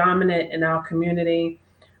so predominant in our community.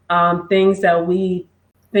 Things that we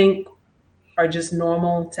think are just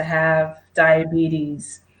normal to have: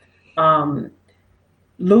 diabetes,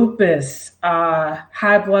 lupus,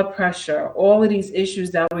 high blood pressure, all of these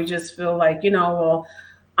issues that we just feel like, well,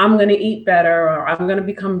 I'm going to eat better, or I'm going to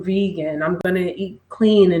become vegan, I'm going to eat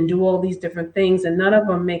clean and do all these different things. And none of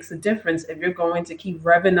them makes a difference if you're going to keep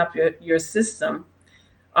revving up your system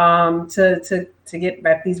to get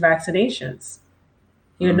back these vaccinations,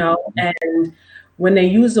 and when they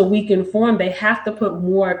use a weakened form, they have to put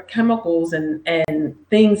more chemicals and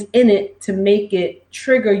things in it to make it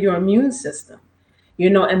trigger your immune system,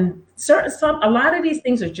 and a lot of these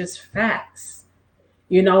things are just facts,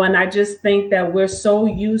 and I just think that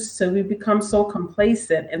we become so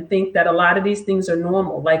complacent and think that a lot of these things are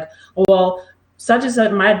normal. Like, well, such and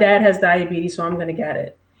such, my dad has diabetes, so I'm going to get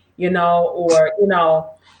it,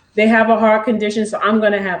 or, they have a heart condition, so I'm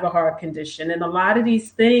going to have a heart condition. And a lot of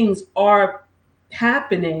these things are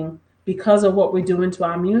happening because of what we're doing to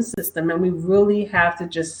our immune system. And we really have to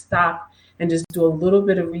just stop and just do a little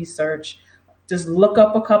bit of research, just look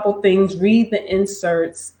up a couple things, read the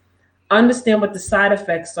inserts, understand what the side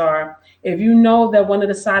effects are. If you know that one of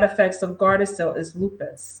the side effects of Gardasil is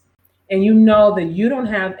lupus, and you know that you don't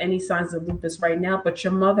have any signs of lupus right now, but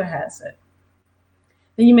your mother has it,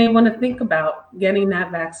 then you may want to think about getting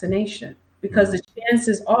that vaccination, because the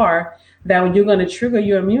chances are that when you're going to trigger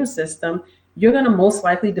your immune system, you're going to most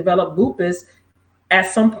likely develop lupus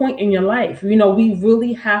at some point in your life. We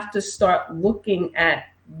really have to start looking at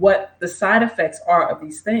what the side effects are of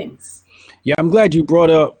these things. Yeah, I'm glad you brought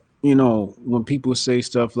up, when people say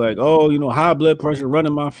stuff like, oh, high blood pressure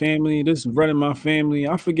running my family, this is running my family.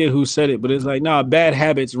 I forget who said it, but it's like, nah, bad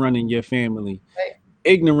habits run in your family. Right.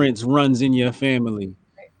 Ignorance runs in your family.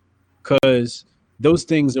 Because those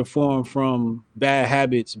things are formed from bad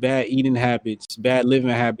habits, bad eating habits, bad living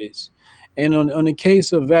habits. And on the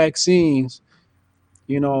case of vaccines,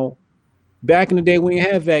 back in the day when you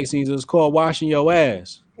had vaccines, it was called washing your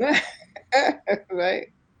ass.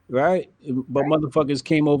 Right. But motherfuckers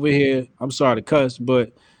came over here. I'm sorry to cuss,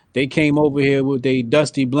 but they came over here with their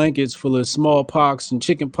dusty blankets full of smallpox and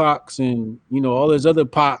chicken pox and, all those other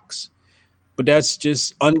pox. But that's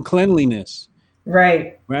just uncleanliness.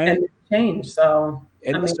 Right. And change. So,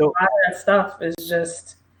 a lot of that stuff is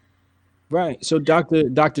just. Right. So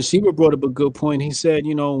Dr. Sheba brought up a good point. He said,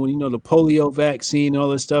 when the polio vaccine and all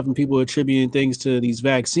this stuff, and people are attributing things to these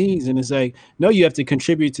vaccines, and it's like, no, you have to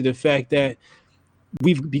contribute to the fact that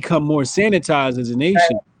we've become more sanitized as a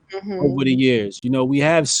nation over the years. We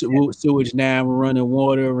have sewage now, we're running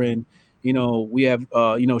water, and we have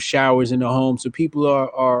showers in the home, so people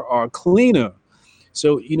are cleaner.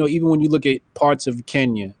 So even when you look at parts of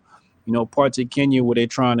Kenya, where they're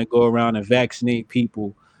trying to go around and vaccinate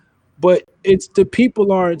people. But it's the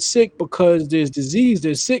people aren't sick because there's disease.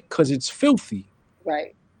 They're sick because it's filthy.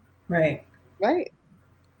 Right.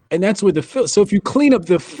 And that's where the filth. So if you clean up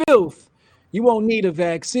the filth, you won't need a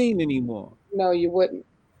vaccine anymore. No, you wouldn't.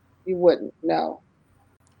 No.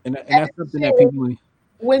 And that's something that people.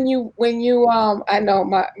 When you, I know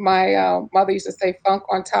my mother used to say, "Funk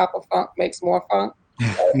on top of funk makes more funk."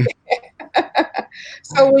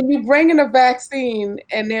 So when you bring in a vaccine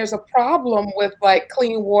and there's a problem with like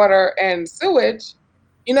clean water and sewage,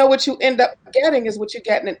 what you end up getting is what you're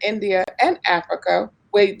getting in India and Africa,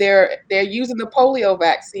 where they're using the polio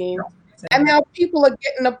vaccine, and now people are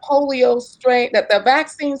getting the polio strain, that the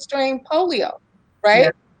vaccine strain polio, right?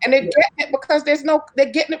 Yeah. And they're getting it because they're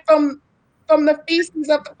getting it from the feces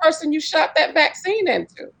of the person you shot that vaccine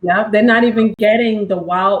into. Yeah, they're not even getting the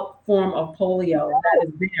wild form of polio that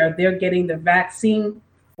is there. They're getting the vaccine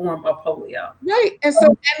form of polio. Right. And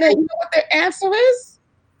then you know what their answer is?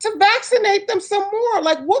 To vaccinate them some more.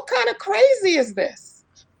 Like, what kind of crazy is this?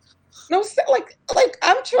 No, like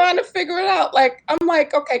I'm trying to figure it out. Like, I'm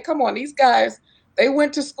like, okay, come on. These guys, they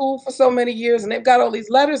went to school for so many years and they've got all these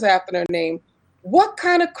letters after their name. What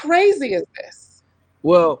kind of crazy is this?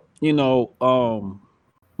 Well,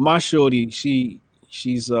 my shorty,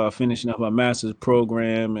 she's finishing up her master's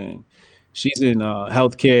program, and She's in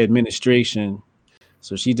healthcare administration,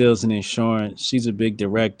 so she deals in insurance. She's a big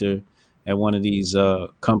director at one of these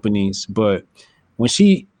companies. But when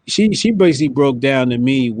she basically broke down to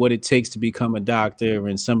me what it takes to become a doctor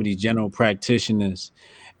and some of these general practitioners.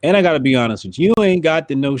 And I got to be honest with you, you ain't got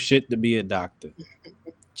to know shit to be a doctor.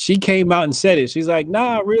 She came out and said it. She's like,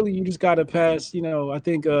 nah, really, you just got to pass. I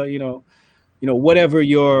think whatever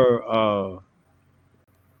your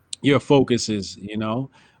focus is.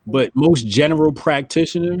 But most general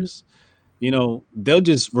practitioners, they'll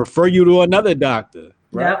just refer you to another doctor,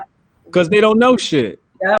 right? Yep. Because they don't know shit.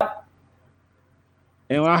 Yep.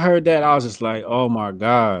 And when I heard that, I was just like, oh my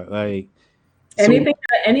God. Like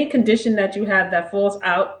Any condition that you have that falls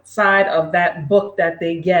outside of that book that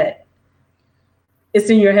they get, it's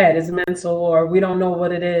in your head, it's mental, or we don't know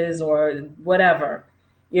what it is, or whatever,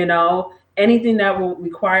 anything that will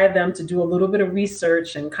require them to do a little bit of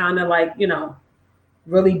research and kind of like,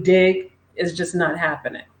 really dig is just not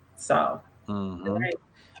happening. So, right.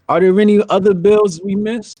 Are there any other bills we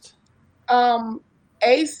missed?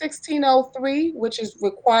 A1603, which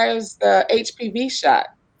requires the HPV shot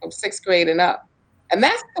from 6th grade and up. And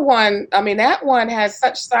that's the one, that one has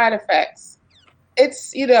such side effects.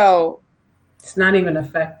 It's, it's not even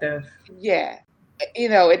effective. Yeah.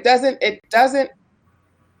 It doesn't,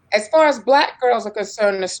 as far as Black girls are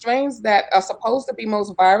concerned, the strains that are supposed to be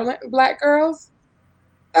most virulent in Black girls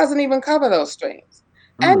doesn't even cover those strains.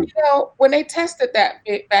 And, when they tested that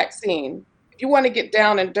vaccine, if you want to get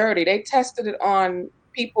down and dirty, they tested it on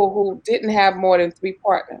people who didn't have more than 3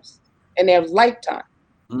 partners in their lifetime.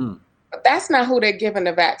 But that's not who they're giving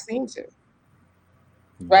the vaccine to.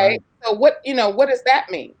 Right? So what does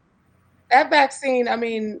that mean? That vaccine,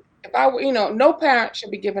 if I were, no parent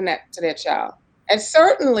should be giving that to their child. And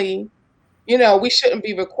certainly, we shouldn't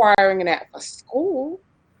be requiring that for school.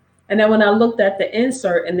 And then when I looked at the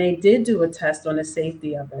insert and they did do a test on the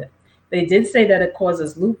safety of it, they did say that it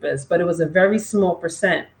causes lupus, but it was a very small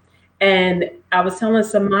percent. And I was telling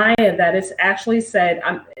Samaya that it's actually said,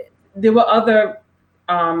 there were other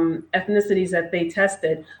ethnicities that they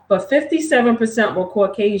tested, but 57% were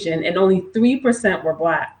Caucasian and only 3% were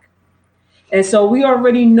Black. And so we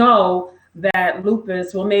already know that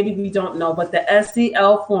lupus, well, maybe we don't know, but the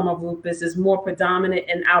SCL form of lupus is more predominant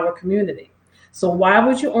in our community. So why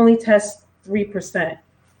would you only test 3%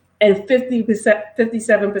 and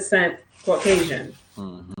 57% Caucasian?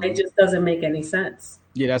 It just doesn't make any sense.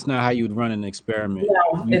 Yeah, that's not how you'd run an experiment.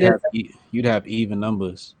 No, you'd have even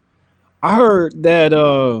numbers. I heard that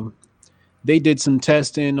they did some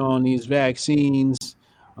testing on these vaccines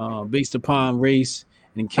based upon race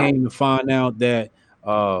and came to find out that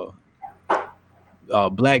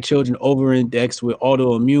Black children over-indexed with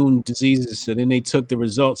autoimmune diseases. So then they took the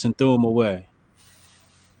results and threw them away.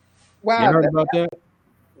 Wow. You heard about that?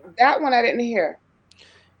 That one I didn't hear.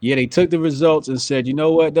 Yeah, they took the results and said, you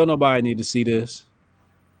know what? Don't nobody need to see this,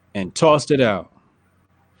 and tossed it out.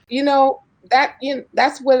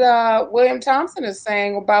 That's what William Thompson is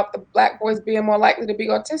saying about the Black boys being more likely to be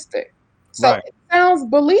autistic. So It sounds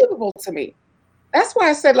believable to me. That's why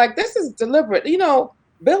I said, like, this is deliberate.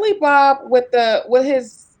 Billy Bob with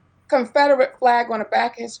his Confederate flag on the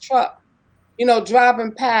back of his truck,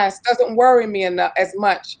 driving past doesn't worry me enough as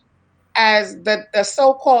much as the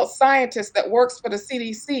so-called scientist that works for the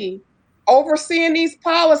CDC overseeing these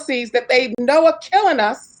policies that they know are killing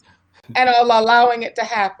us and are allowing it to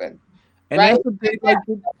happen. And right? that's what they like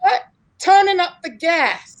to, turning up the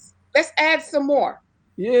gas. Let's add some more.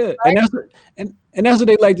 Yeah, right? and that's what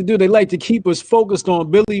they like to do. They like to keep us focused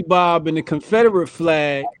on Billy Bob and the Confederate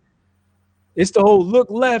flag. It's the whole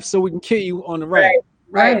look left so we can kill you on the right.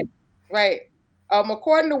 Right.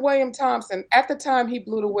 According to William Thompson, at the time he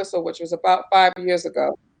blew the whistle, which was about 5 years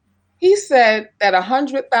ago, he said that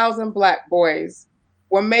 100,000 Black boys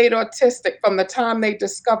were made autistic from the time they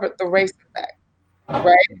discovered the race effect,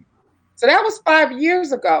 right? So that was 5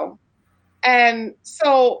 years ago. And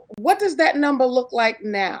so what does that number look like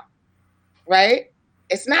now, right?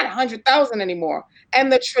 It's not 100,000 anymore.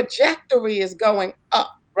 And the trajectory is going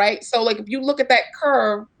up, right? So like if you look at that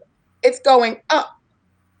curve, it's going up,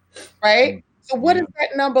 right? So what does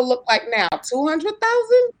that number look like now? 200,000,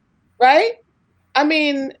 right? And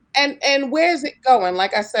where's it going?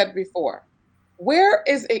 Like I said before, where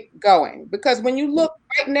is it going? Because when you look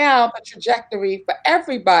right now, the trajectory for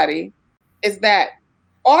everybody is that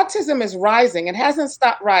autism is rising. It hasn't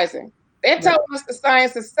stopped rising. They're telling us the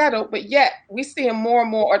science is settled, but yet we seeing more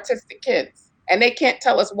and more autistic kids, and they can't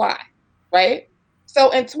tell us why, right?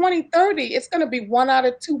 So in 2030, it's going to be 1 out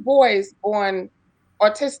of 2 boys born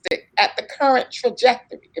autistic at the current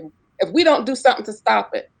trajectory if we don't do something to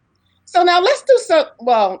stop it. So now let's do some,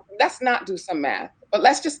 well, let's not do some math, but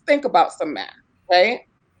let's just think about some math, right?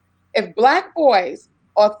 If Black boys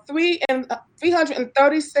are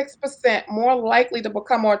 336% more likely to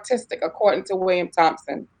become autistic, according to William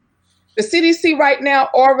Thompson, the CDC right now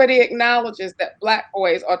already acknowledges that Black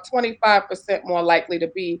boys are 25% more likely to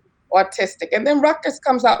be autistic. And then Rutgers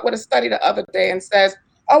comes out with a study the other day and says,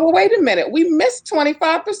 oh, well, wait a minute, we missed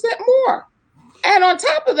 25% more. And on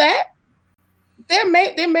top of that, they're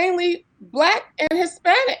mainly Black and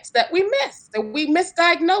Hispanics that we missed, that we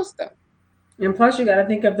misdiagnosed them. And plus, you got to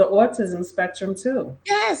think of the autism spectrum too.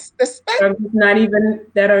 Yes, the spectrum. Not even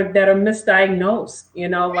that are misdiagnosed. You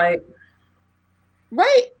know, like.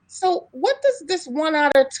 Right. So, what does this 1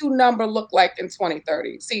 out of 2 number look like in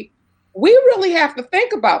 2030? See, we really have to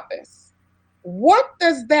think about this. What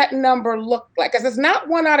does that number look like? Because it's not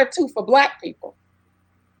 1 out of 2 for Black people,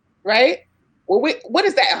 right? Well, what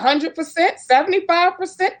is that? 100%,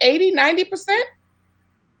 75%, 80, 90%?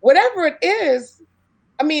 Whatever it is.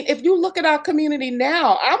 I mean, if you look at our community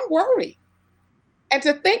now, I'm worried. And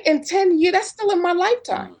to think in 10 years, that's still in my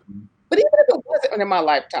lifetime. But even if it wasn't in my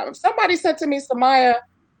lifetime, if somebody said to me, Samaya,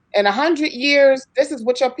 in 100 years, this is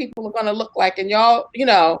what your people are going to look like. And y'all,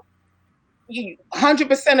 100%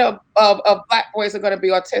 of Black boys are going to be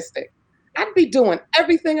autistic. I'd be doing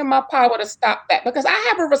everything in my power to stop that, because I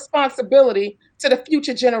have a responsibility to the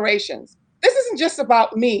future generations. This isn't just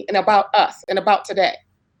about me and about us and about today,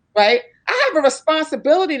 right? I have a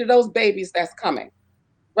responsibility to those babies that's coming,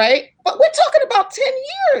 right? But we're talking about 10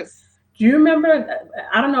 years. Do you remember,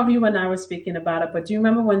 I don't know if you and I were speaking about it, but do you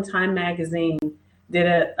remember when Time Magazine did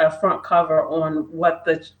a front cover on what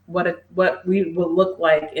we will look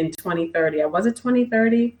like in 2030? Was it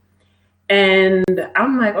 2030? And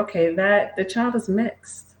I'm like, okay, that the child is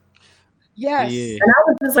mixed. Yes. Yeah. And I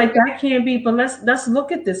was just like, that can't be, but let's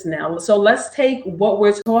look at this now. So let's take what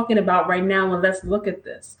we're talking about right now and let's look at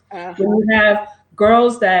this. When you have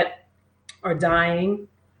girls that are dying,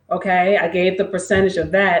 okay, I gave the percentage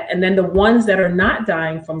of that. And then the ones that are not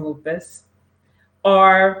dying from lupus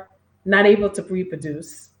are not able to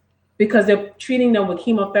reproduce because they're treating them with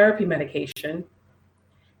chemotherapy medication.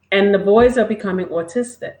 And the boys are becoming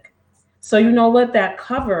autistic. So you know what? That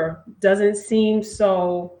cover doesn't seem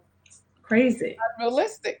so crazy.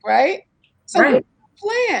 Unrealistic, right? So right.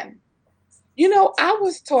 Plan. I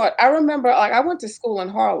was taught, I remember, like, I went to school in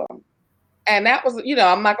Harlem. And that was,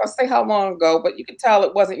 I'm not going to say how long ago, but you could tell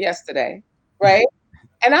it wasn't yesterday, right?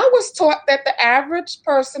 And I was taught that the average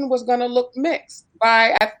person was going to look mixed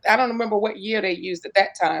by, I don't remember what year they used at that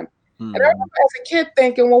time. And I remember as a kid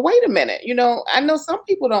thinking, well, wait a minute, I know some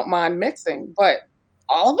people don't mind mixing, but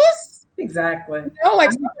all of us? Exactly.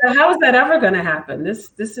 Like, how is that ever going to happen?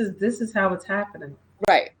 This is how it's happening.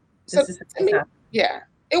 Right. So to me, yeah,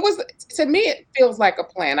 to me, it feels like a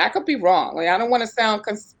plan. I could be wrong. Like, I don't want to sound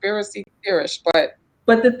conspiracy theorish, but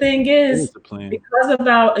the thing is, because of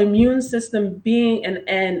our immune system being,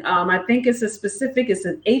 and I think it's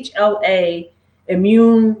an HLA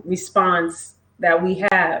immune response that we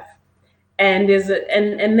have, and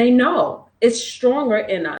and they know it's stronger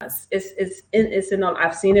in us. It's in.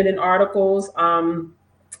 I've seen it in articles.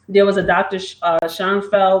 There was a Dr.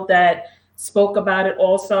 Schoenfeld that spoke about it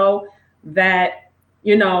also, that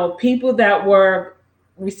people that were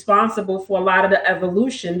responsible for a lot of the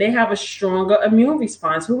evolution, they have a stronger immune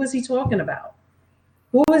response. Who is he talking about?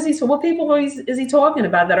 What people is he talking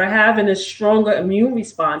about that are having a stronger immune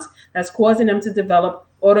response that's causing them to develop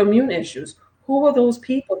autoimmune issues? Who are those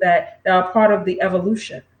people that are part of the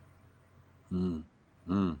evolution?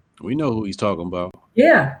 We know who he's talking about.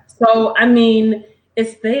 Yeah. So, I mean,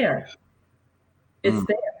 it's there. It's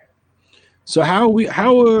there. So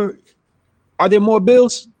are there more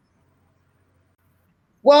bills?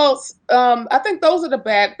 Well, I think those are the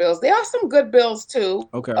bad bills. There are some good bills too.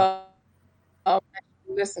 Okay.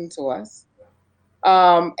 Listen to us.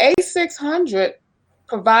 A600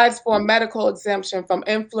 provides for a medical exemption from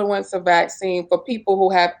influenza vaccine for people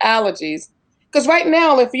who have allergies. Because right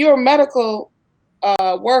now, if you're a medical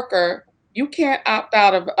worker, you can't opt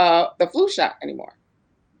out of the flu shot anymore.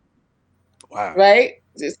 Wow. Right?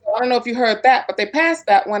 So I don't know if you heard that, but they passed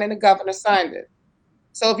that one and the governor signed it.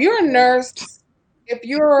 So if you're a nurse, if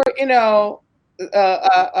you're,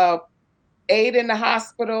 aide in the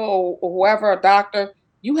hospital or whoever, a doctor,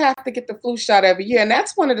 you have to get the flu shot every year. And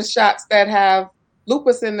that's one of the shots that have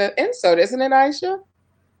lupus in the insert, isn't it, Aisha?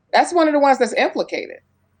 That's one of the ones that's implicated.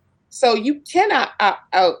 So you cannot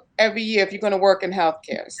opt out every year if you're going to work in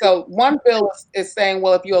healthcare. So one bill is saying,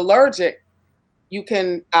 well, if you're allergic, you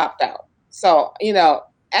can opt out. So,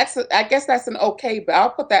 I guess that's an okay, but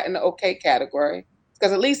I'll put that in the okay category.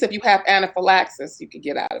 Because at least if you have anaphylaxis, you could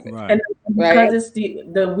get out of it. Right. And because Right. it's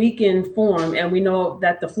the weakened form, and we know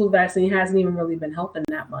that the flu vaccine hasn't even really been helping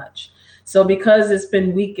that much. So because it's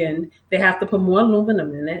been weakened, they have to put more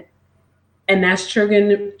aluminum in it, and that's triggering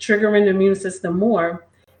the immune system more,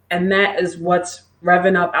 and that is what's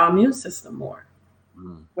revving up our immune system more.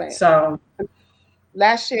 Right. So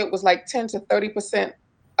Last year it was like 10 to 30%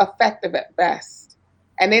 effective at best.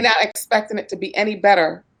 And they're not expecting it to be any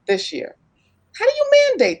better this year. How do you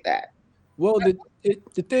mandate that? Well,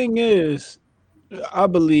 the thing is, I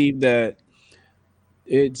believe that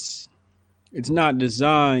it's not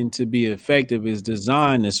designed to be effective. It's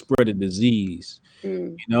designed to spread a disease.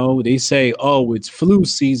 Mm. You know, they say, "Oh, it's flu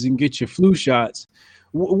season. Get your flu shots."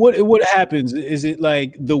 What happens? Is it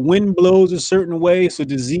like the wind blows a certain way, so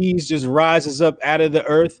disease just rises up out of the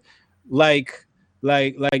earth, like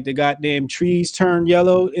the goddamn trees turn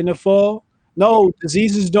yellow in the fall? No,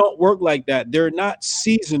 diseases don't work like that. They're not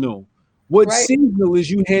seasonal. What's Right. seasonal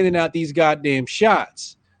is you handing out these goddamn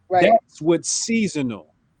shots. Right. That's what's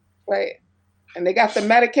seasonal. Right. And they got the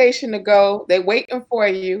medication to go. They waiting for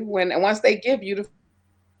you once they give you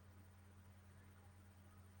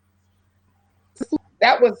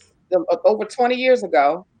that was over 20 years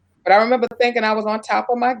ago. But I remember thinking I was on top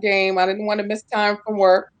of my game. I didn't want to miss time from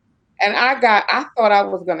work. And I thought I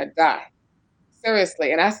was going to die.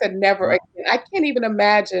 Seriously. And I said, never again. I can't even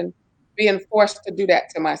imagine being forced to do that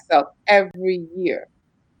to myself every year.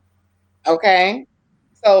 Okay.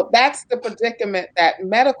 So that's the predicament that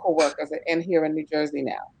medical workers are in here in New Jersey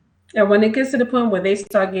now. and when it gets to the point where they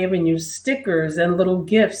start giving you stickers and little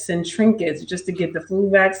gifts and trinkets just to get the flu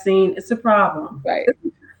vaccine, it's a problem. Right.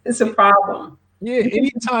 It's a problem. Yeah,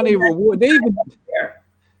 anytime they reward, they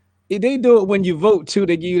do it when you vote too.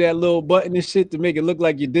 They give you that little button and shit to make it look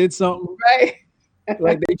like you did something. Right.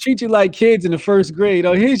 Like they treat you like kids in the first grade.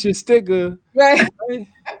 Oh, here's your sticker. Right.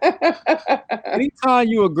 Anytime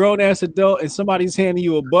you a grown ass adult and somebody's handing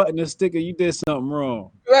you a button or sticker, you did something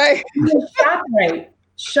wrong. Right.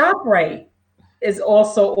 ShopRite is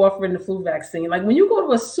also offering the flu vaccine. Like when you go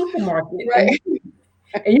to a supermarket Right.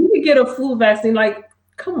 and you can get a flu vaccine, like,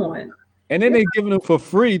 come on. And then they giving them for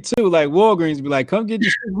free too. Like Walgreens be like, come get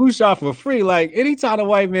your flu shot for free. Like anytime a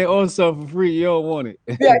white man owns something for free, you don't want it.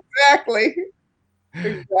 Yeah, exactly.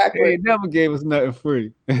 Exactly. They never gave us nothing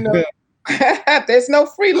free. No. There's no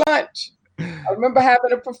free lunch. I remember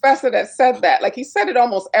having a professor that said that. Like he said it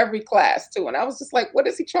almost every class too. And I was just like, what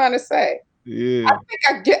is he trying to say? Yeah. I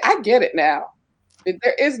think I get it now.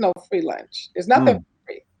 There is no free lunch. There's nothing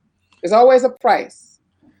free. There's always a price.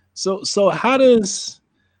 So how does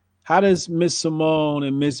Miss Simone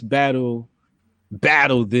and Miss battle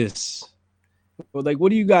this? Well, like,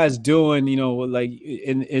 what are you guys doing? You know, like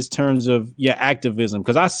in terms of your activism?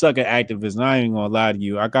 Because I suck at activism. I ain't gonna lie to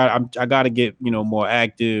you. I got to get more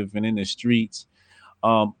active and in the streets.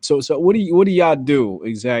 So what do y'all do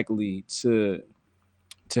exactly to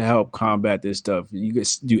help combat this stuff?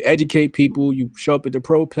 You educate people. You show up at the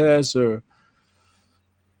protests, or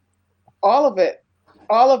all of it.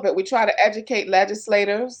 We try to educate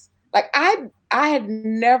legislators. Like I had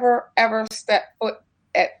never ever stepped foot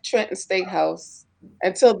at Trenton State House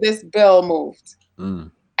until this bill moved.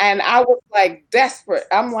 And I was like desperate.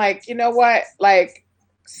 I'm like, you know what? Like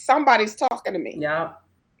somebody's talking to me. Yeah.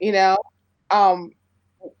 You know,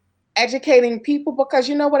 educating people, because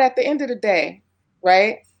you know what, at the end of the day,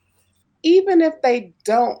 right? Even if they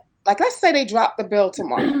don't, like let's say they drop the bill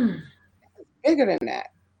tomorrow. It's bigger than that.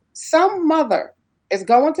 Some mother is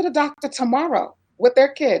going to the doctor tomorrow with their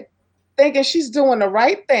kid, thinking she's doing the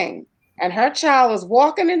right thing, and her child is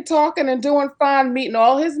walking and talking and doing fine, meeting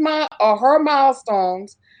all her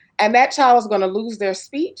milestones, and that child is going to lose their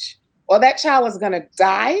speech, or that child is going to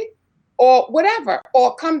die, or whatever,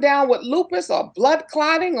 or come down with lupus or blood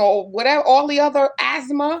clotting or whatever, all the other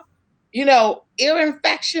asthma, ear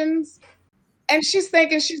infections, and she's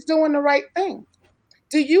thinking she's doing the right thing.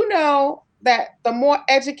 Do you know that the more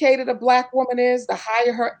educated a Black woman is, the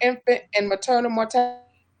higher her infant and maternal mortality?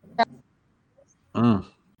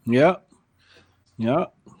 Yeah.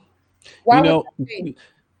 Why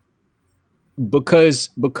because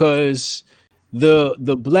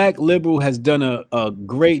the Black liberal has done a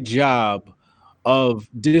great job of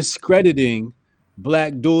discrediting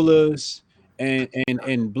Black doulas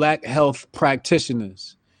and Black health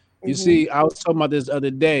practitioners. You see, I was talking about this the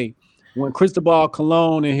other day when Cristobal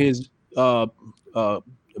Colon and his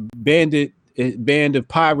band of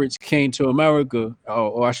pirates came to America,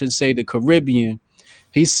 or I should say the Caribbean.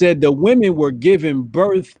 He said the women were giving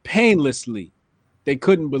birth painlessly. They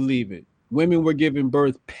couldn't believe it. Women were giving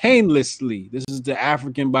birth painlessly. This is the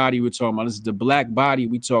African body we're talking about. This is the Black body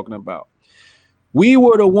we're talking about. We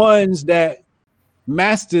were the ones that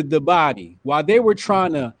mastered the body. While they were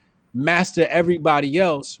trying to master everybody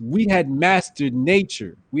else, we had mastered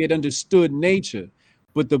nature. We had understood nature.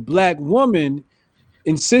 But the black woman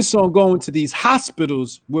insists on going to these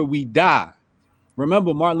hospitals where we die.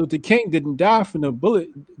 Remember, Martin Luther King didn't die from a bullet.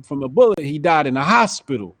 He died in a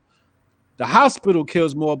hospital. The hospital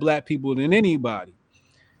kills more black people than anybody.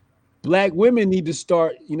 Black women need to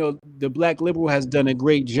start, the Black Liberal has done a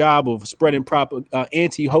great job of spreading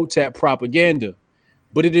anti-Hotep propaganda,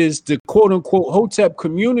 but it is the quote unquote Hotep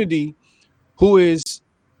community who is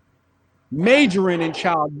majoring in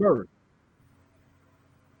childbirth.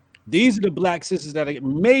 These are the black sisters that are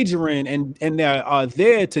majoring and they are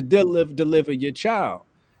there to deliver your child.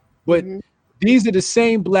 But these are the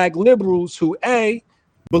same black liberals who A,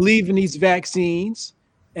 believe in these vaccines,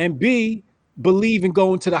 and B, believe in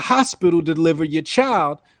going to the hospital to deliver your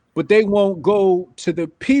child, but they won't go to the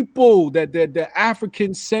people that the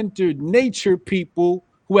African-centered nature people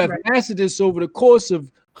who have mastered this over the course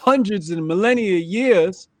of hundreds and millennia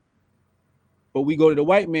years. But we go to the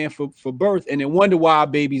white man for birth and then wonder why our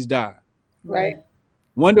babies die. Right.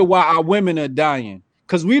 Wonder why our women are dying.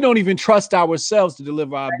 Because we don't even trust ourselves to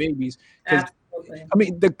deliver our babies. Absolutely. I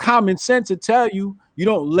mean, the common sense to tell you, you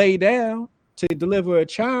don't lay down to deliver a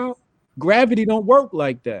child. Gravity don't work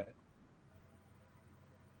like that.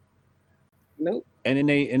 Nope. And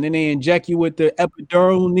then they inject you with the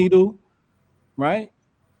epidural needle, right?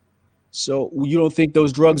 So you don't think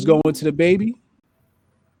those drugs go into the baby?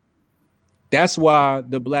 That's why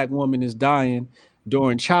the black woman is dying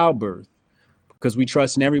during childbirth, because we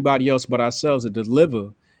trust in everybody else but ourselves to deliver,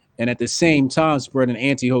 and at the same time spreading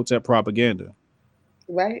anti-Hotep propaganda.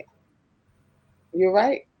 Right. You're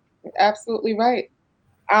right. You're absolutely right.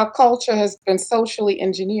 Our culture has been socially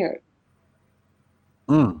engineered.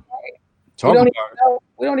 Right.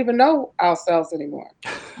 We don't even know ourselves anymore.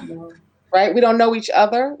 Right? We don't know each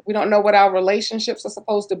other. We don't know what our relationships are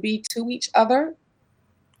supposed to be to each other.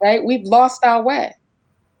 Right? We've lost our way.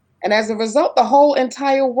 And as a result, the whole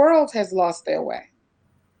entire world has lost their way.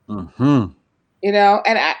 And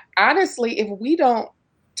honestly, if we don't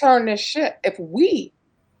turn this ship,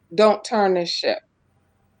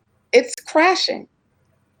 it's crashing.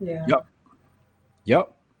 Yeah.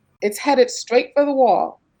 Yep. It's headed straight for the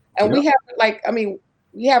wall. And we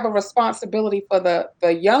have a responsibility for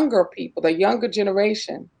the younger people, the younger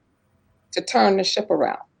generation, to turn the ship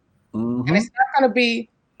around. And it's not going to be,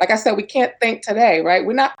 like I said, we can't think today, right?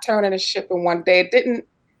 We're not turning the ship in one day.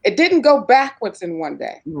 It didn't go backwards in one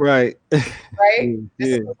day. Right. Right? This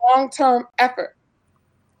is a long-term effort.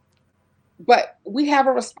 But we have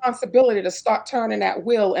a responsibility to start turning that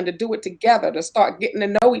wheel and to do it together, to start getting to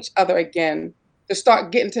know each other again, to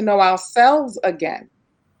start getting to know ourselves again.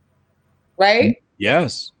 Right?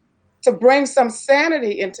 Yes. To bring some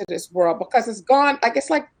sanity into this world, because it's gone.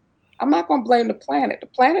 I'm not going to blame the planet. The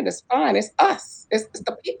planet is fine. It's us. It's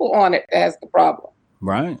the people on it that has the problem.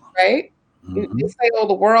 Right. Right? You say, oh,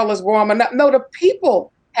 the world is warming up. No, the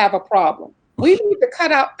people have a problem. We need to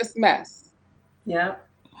cut out this mess. Yeah.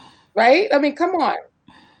 Right? I mean, come on.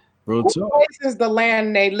 Real Who talk. poisons the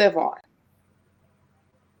land they live on?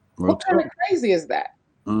 What kind of crazy is that?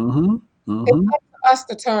 It's up to us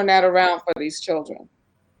to turn that around for these children.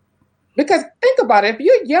 Because think about it, if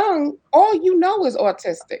you're young, all you know is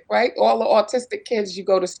autistic, right? All the autistic kids you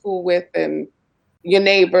go to school with and your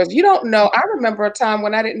neighbors, you don't know. I remember a time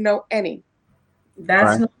when I didn't know any.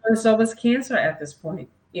 That's right. So is cancer at this point.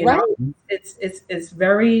 You know, it's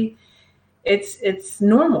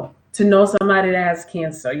normal to know somebody that has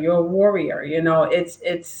cancer. You're a warrior. You know, it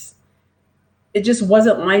just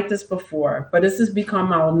wasn't like this before, but this has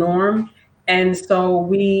become our norm. And so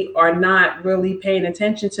we are not really paying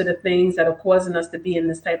attention to the things that are causing us to be in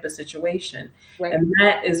this type of situation. Right. And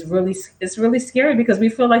that is it's really scary, because we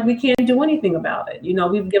feel like we can't do anything about it. You know,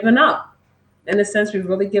 we've given up. In a sense, we've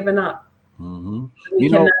really given up. We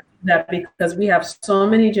cannot do that, because we have so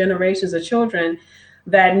many generations of children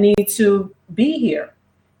that need to be here.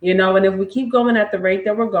 You know, and if we keep going at the rate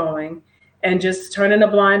that we're going and just turning a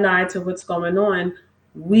blind eye to what's going on,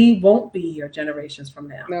 we won't be here generations from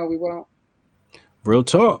now. No, we won't. Real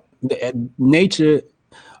talk. Nature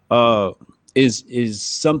is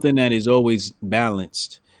something that is always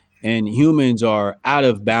balanced, and humans are out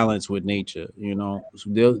of balance with nature. You know,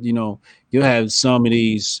 you'll have some of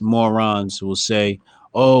these morons who will say,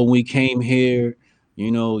 "Oh, we came here,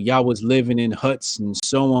 y'all was living in huts and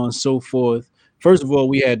so on and so forth." First of all,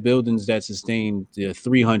 we had buildings that sustained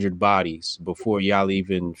 300 bodies before y'all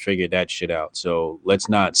even figured that shit out. So let's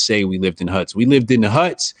not say we lived in huts. We lived in the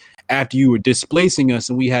huts after you were displacing us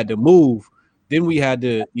and we had to move. Then we had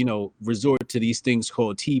to, resort to these things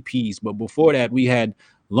called TPs. But before that, we had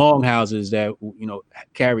longhouses that,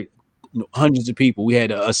 carried, hundreds of people. We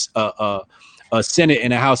had a Senate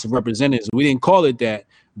and a House of Representatives. We didn't call it that,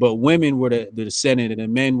 but women were the Senate and the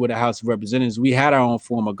men were the House of Representatives. We had our own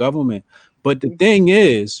form of government. But the thing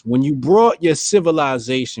is, when you brought your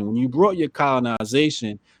civilization, when you brought your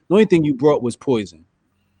colonization, the only thing you brought was poison.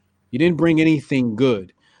 You didn't bring anything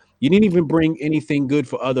good. You didn't even bring anything good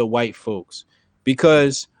for other white folks,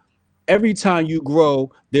 because every time you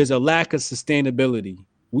grow, there's a lack of sustainability.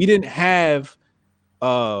 We didn't have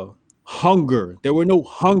hunger. There were no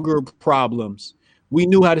hunger problems. We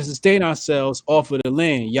knew how to sustain ourselves off of the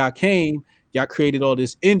land. Y'all came, y'all created all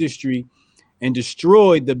this industry and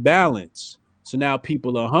destroyed the balance. So now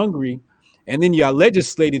people are hungry. And then y'all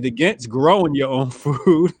legislated against growing your own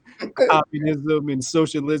food. Communism and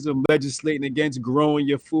socialism legislating against growing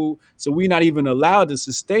your food. So we're not even allowed to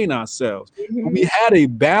sustain ourselves. Mm-hmm. We had a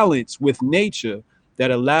balance with nature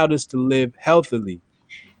that allowed us to live healthily.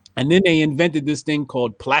 And then they invented this thing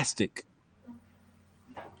called plastic.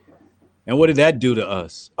 And what did that do to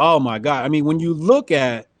us? Oh my God. I mean, when you look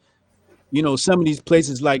at, some of these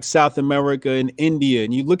places like South America and India,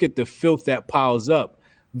 and you look at the filth that piles up,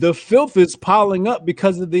 the filth is piling up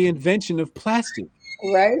because of the invention of plastic.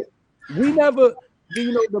 Right. We never,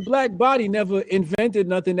 the black body never invented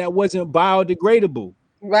nothing that wasn't biodegradable.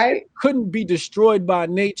 Right. Couldn't be destroyed by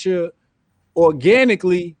nature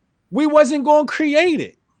organically. We wasn't going to create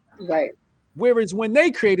it. Right. Whereas when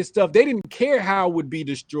they created stuff, they didn't care how it would be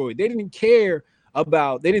destroyed. They didn't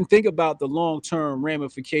think about the long-term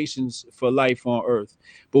ramifications for life on Earth.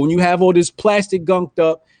 But when you have all this plastic gunked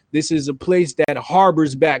up, this is a place that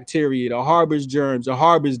harbors bacteria, that harbors germs, that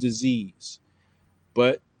harbors disease.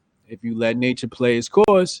 But if you let nature play its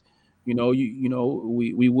course, we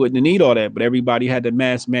wouldn't need all that. But everybody had to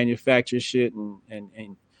mass manufacture shit,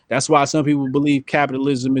 and that's why some people believe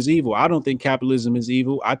capitalism is evil. I don't think capitalism is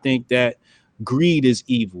evil. I think that greed is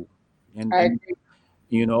evil, and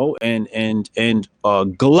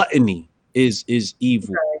gluttony is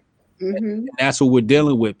evil. Mm-hmm. And that's what we're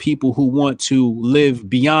dealing with. People who want to live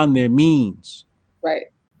beyond their means. Right.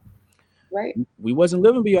 We wasn't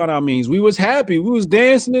living beyond our means. We was happy. We was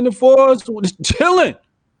dancing in the forest, chilling.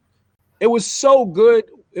 It was so good.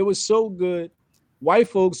 White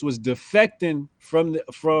folks was defecting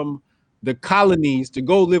from the colonies to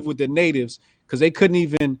go live with the natives because they couldn't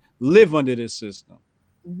even live under this system.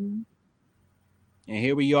 Mm-hmm. And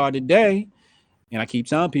here we are today. And I keep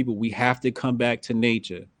telling people we have to come back to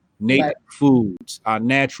nature. Native foods, our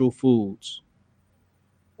natural foods.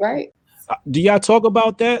 Right. Do y'all talk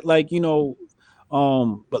about that? Like,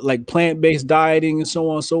 but like plant-based dieting and so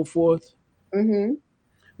on and so forth? Mm-hmm.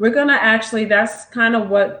 We're going to actually, that's kind of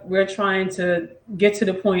what we're trying to get to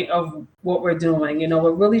the point of what we're doing.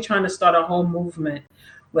 We're really trying to start a whole movement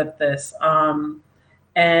with this.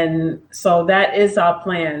 And so that is our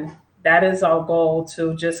plan. That is our goal,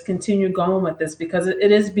 to just continue going with this, because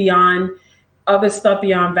it is beyond other stuff,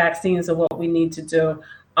 beyond vaccines, of what we need to do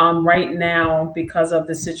right now because of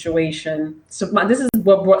the situation. So this is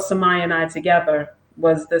what brought Samaya and I together,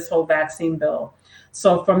 was this whole vaccine bill.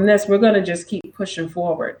 So from this, we're going to just keep pushing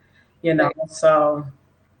forward, So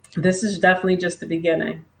this is definitely just the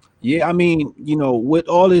beginning. Yeah, I mean, with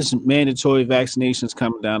all this mandatory vaccinations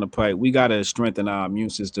coming down the pipe, we got to strengthen our immune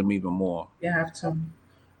system even more. You have to.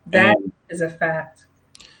 That is a fact.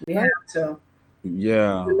 We have to.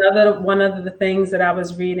 Yeah. One of the things that I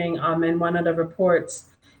was reading in one of the reports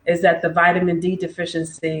is that the vitamin D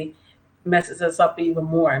deficiency messes us up even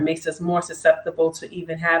more. It makes us more susceptible to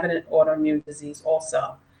even having an autoimmune disease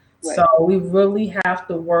also. Right. So we really have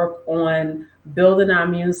to work on building our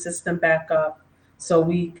immune system back up so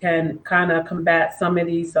we can kind of combat some of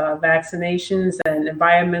these vaccinations and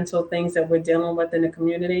environmental things that we're dealing with in the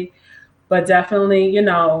community. But definitely,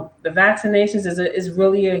 the vaccinations is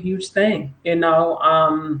really a huge thing, and,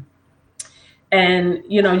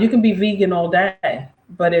 you can be vegan all day,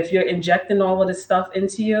 but if you're injecting all of this stuff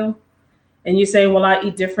into you and you say, well, I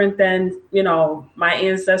eat different than, my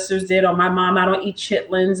ancestors did, or my mom, I don't eat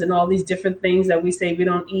chitlins and all these different things that we say we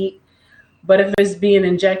don't eat. But if it's being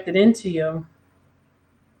injected into you,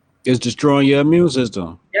 it's destroying your immune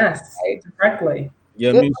system. Yes, directly.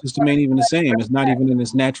 Your immune system ain't even the same. It's not even in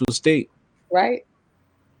its natural state. Right.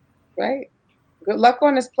 Good luck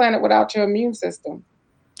on this planet without your immune system.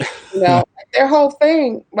 Their whole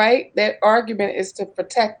thing, right? Their argument is to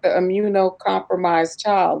protect the immunocompromised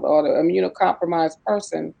child or the immunocompromised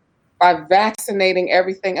person by vaccinating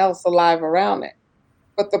everything else alive around it.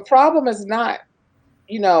 But the problem is not,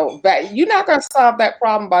 you're not going to solve that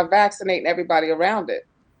problem by vaccinating everybody around it.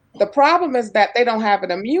 The problem is that they don't have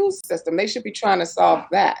an immune system. They should be trying to solve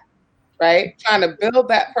that, right? Trying to build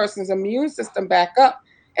that person's immune system back up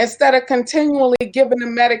instead of continually giving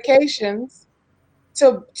them medications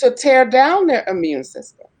to tear down their immune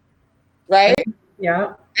system, right?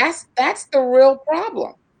 Yeah. That's the real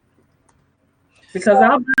problem. Because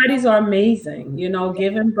our bodies are amazing,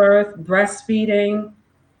 giving birth, breastfeeding,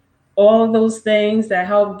 all of those things that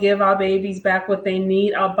help give our babies back what they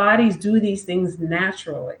need. Our bodies do these things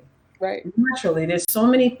naturally. Right. Naturally. There's so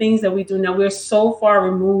many things that we do now. We're so far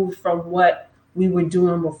removed from what we were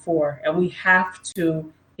doing before, and we have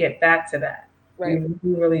to get back to that. Right.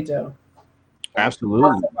 We really do.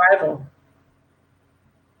 Absolutely. Survival.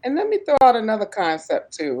 And let me throw out another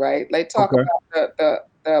concept too, right? They talk about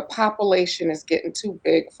the population is getting too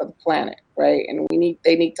big for the planet, right? And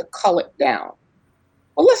they need to cull it down.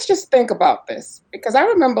 Well, let's just think about this, because I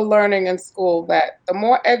remember learning in school that the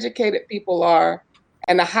more educated people are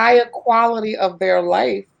and the higher quality of their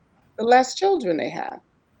life, the less children they have,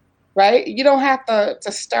 right? You don't have to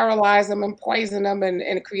sterilize them and poison them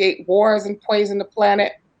and create wars and poison the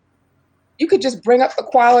planet. You could just bring up the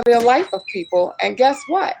quality of life of people, and guess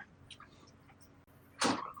what?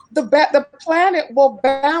 The planet will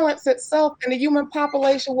balance itself, and the human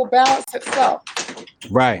population will balance itself.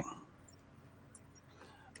 Right.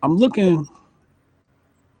 I'm looking.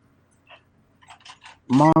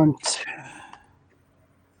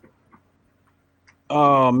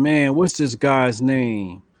 Oh man, what's this guy's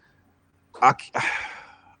name? I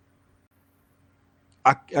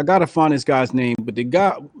gotta find this guy's name, but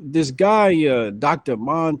this guy, Dr.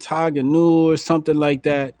 Montagnu or something like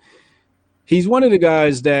that. He's one of the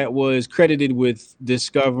guys that was credited with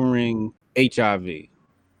discovering HIV,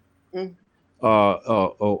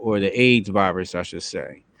 or the AIDS virus, I should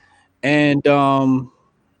say. And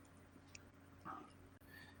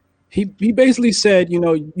he basically said,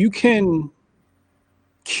 you can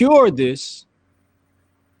cure this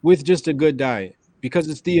with just a good diet, because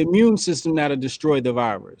it's the immune system that'll destroy the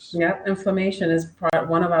virus. Yeah, inflammation is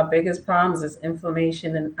one of our biggest problems. Is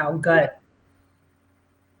inflammation in our gut.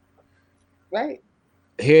 Right.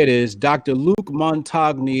 Here it is, Dr. Luc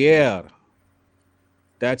Montagnier.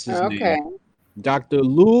 That's his name. Dr.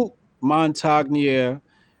 Luc Montagnier,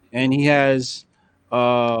 and he has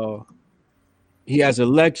a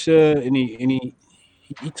lecture, and he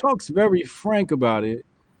talks very frank about it.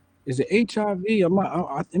 Is it HIV?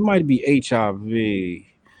 It might be HIV.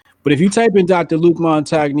 But if you type in Dr. Luc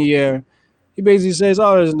Montagnier, he basically says,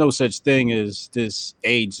 "Oh, there's no such thing as this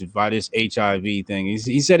AIDS by this HIV thing."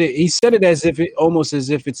 He said it as if almost as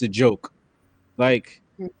if it's a joke. Like,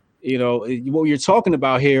 what you're talking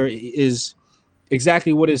about here is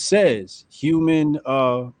exactly what it says: human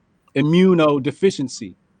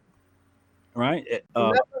immunodeficiency, right?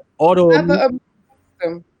 Another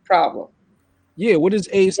immune problem. Yeah, what does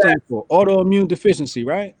AIDS stand for? Autoimmune deficiency,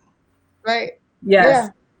 right? Right. Yes. Yeah.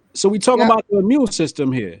 So we talking about the immune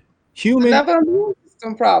system here. Another immune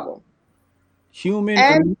system problem.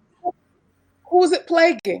 And who's it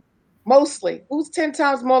plaguing? Mostly. Who's 10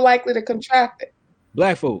 times more likely to contract it?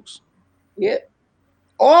 Black folks. Yeah.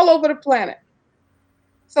 All over the planet.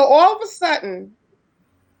 So all of a sudden,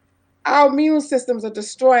 our immune systems are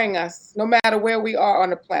destroying us no matter where we are on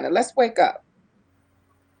the planet. Let's wake up.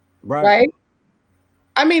 Right?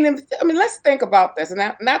 I mean, let's think about this. And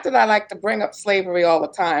not that I like to bring up slavery all the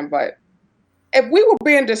time, but if we were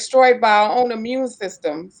being destroyed by our own immune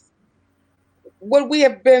systems, would we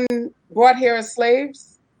have been brought here as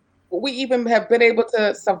slaves? Would we even have been able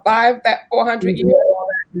to survive that 400 years?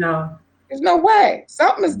 No. There's no way.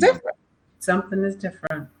 Something is different. Something is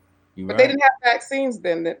different. But they didn't have vaccines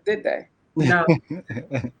then, did they? No.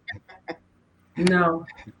 No.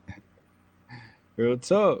 Real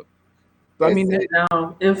talk. I mean,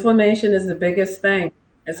 no. Inflammation is the biggest thing.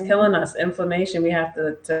 It's killing us. Inflammation. We have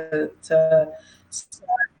to start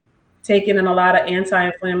taking in a lot of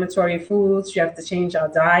anti-inflammatory foods. You have to change our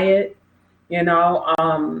diet.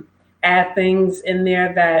 Add things in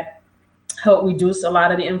there that help reduce a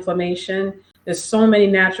lot of the inflammation. There's so many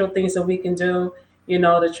natural things that we can do,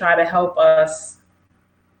 to try to help us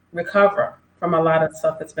recover from a lot of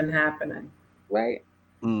stuff that's been happening. Right.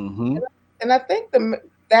 Mm-hmm. And I think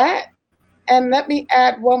that. And let me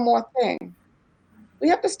add one more thing. We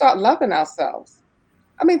have to start loving ourselves.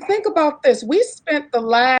 I mean, think about this. We spent the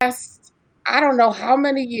last, I don't know how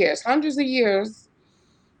many years, hundreds of years,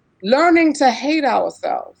 learning to hate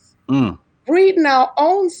ourselves, breeding our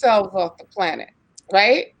own selves off the planet,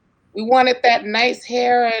 right? We wanted that nice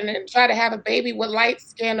hair and try to have a baby with light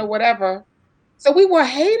skin or whatever. So we were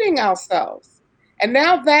hating ourselves. And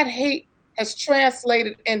now that hate has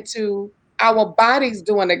translated into our bodies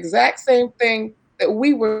doing the exact same thing that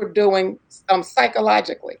we were doing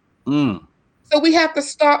psychologically. So we have to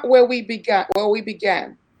start where we began.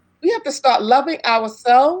 We have to start loving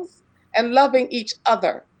ourselves and loving each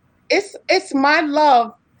other. It's my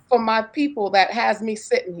love for my people that has me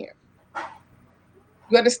sitting here.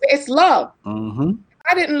 You understand? It's love. If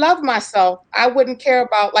I didn't love myself, I wouldn't care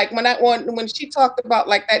about, like, when she talked about,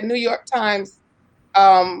 like, that New York Times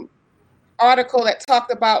article that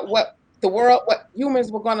talked about what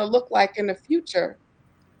humans were going to look like in the future.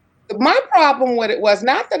 My problem with it was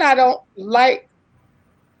not that I don't like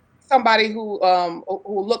somebody who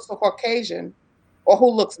looks Caucasian or who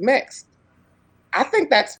looks mixed. I think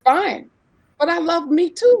that's fine, but I love me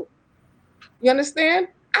too. You understand?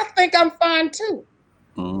 I think I'm fine too.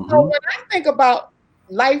 So when I think about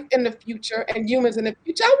life in the future and humans in the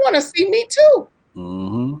future, I want to see me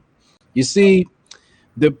too. You see,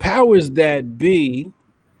 the powers that be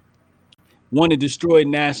want to destroy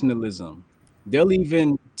nationalism. They'll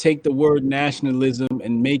even take the word nationalism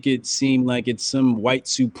and make it seem like it's some white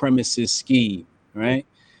supremacist scheme, right?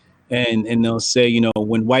 And they'll say, you know,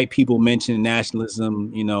 when white people mention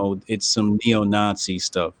nationalism, you know, it's some neo-Nazi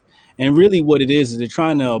stuff. And really what it is they're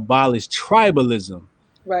trying to abolish tribalism.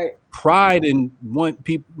 Right. Pride in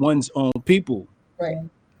one's own people. Right.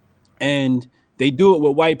 And they do it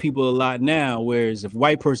with white people a lot now, whereas if a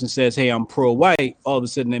white person says, hey, I'm pro-white, all of a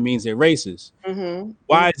sudden that means they're racist.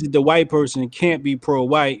 Why is it the white person can't be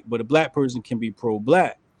pro-white, but a black person can be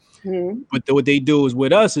pro-black? But what they do is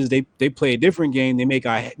with us is they play a different game. They make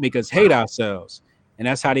us hate ourselves. And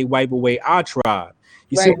that's how they wipe away our tribe.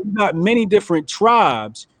 You see, we've got many different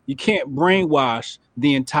tribes. You can't brainwash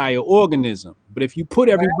the entire organism. But if you put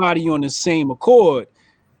everybody on the same accord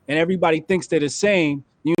and everybody thinks they're the same,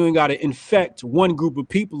 you ain't got to infect one group of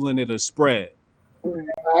people and it'll spread.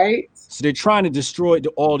 Right. So they're trying to destroy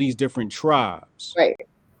all these different tribes. Right.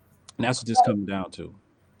 And that's what this comes down to.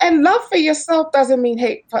 And love for yourself doesn't mean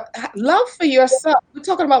hate. Love for yourself. We're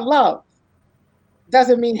talking about love.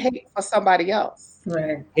 Doesn't mean hate for somebody else.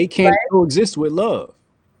 Right. Hate can't coexist with love.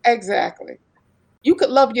 Exactly. You could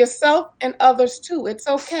love yourself and others too. It's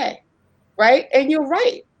okay. Right. And you're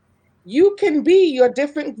right. You can be your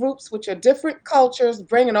different groups with your different cultures,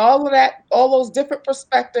 bringing all those different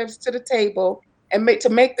perspectives to the table and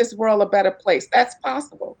make this world a better place. That's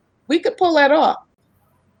possible. We could pull that off.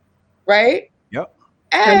 Right? Yep.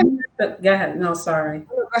 And go ahead. No, sorry.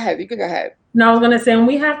 Go ahead. You can go ahead. No, I was going to say, and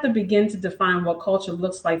we have to begin to define what culture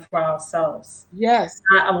looks like for ourselves. Yes.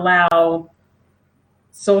 Not allow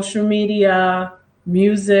social media,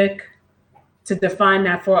 music to define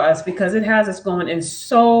that for us, because it has us going in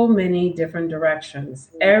so many different directions.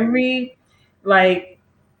 Everyone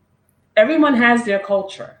has their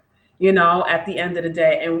culture, you know, at the end of the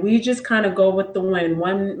day. And we just kind of go with the wind.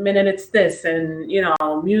 1 minute it's this and, you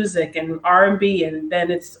know, music and R&B, and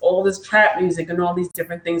then it's all this trap music and all these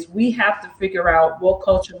different things. We have to figure out what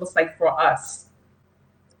culture looks like for us.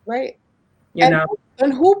 Right. You know.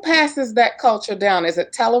 And who passes that culture down? Is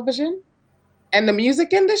it television and the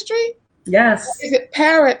music industry? Yes. Or is it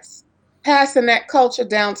parents passing that culture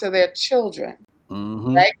down to their children?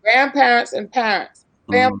 Right? Grandparents and parents,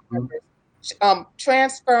 family members,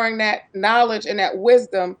 transferring that knowledge and that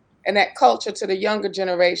wisdom and that culture to the younger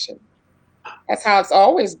generation. That's how it's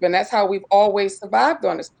always been. That's how we've always survived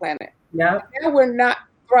on this planet. Yeah. Now we're not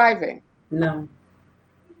thriving. No.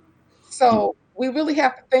 So we really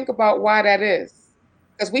have to think about why that is,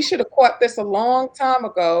 because we should have caught this a long time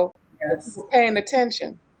ago. Yes. Paying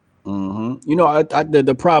attention. You know,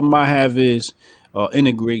 the problem I have is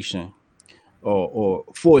integration or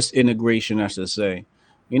forced integration, I should say.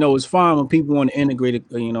 You know, it's fine when people want to integrate it,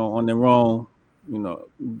 you know, on their own, you know,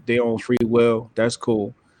 their own free will. That's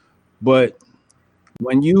cool. But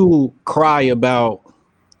when you cry about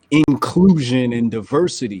inclusion and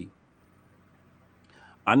diversity,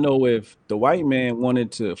 I know if the white man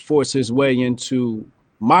wanted to force his way into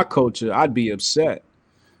my culture, I'd be upset.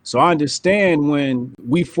 So I understand when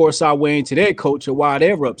we force our way into their culture, why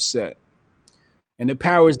they're upset. And the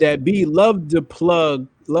powers that be love to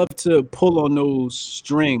pull on those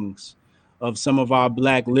strings of some of our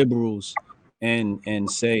black liberals and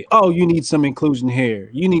say, oh, you need some inclusion here.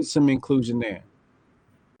 You need some inclusion there.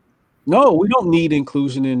 No, we don't need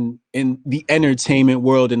inclusion in the entertainment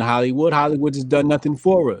world in Hollywood. Hollywood has done nothing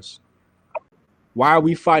for us. Why are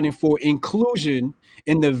we fighting for inclusion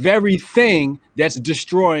in the very thing that's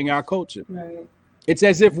destroying our culture? Right. It's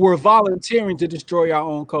as if we're volunteering to destroy our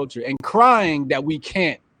own culture and crying that we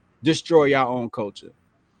can't destroy our own culture.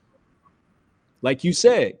 Like you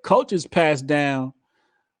said, culture's passed down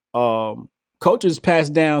through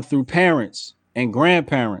parents and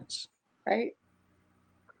grandparents. right,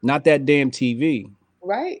 Not that damn TV.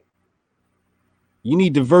 right. You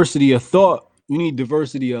need diversity of thought. You need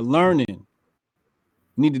diversity of learning.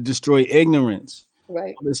 You need to destroy ignorance.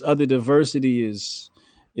 Right. All this other diversity is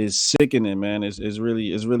sickening, man. Is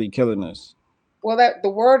really killing us. Well, that the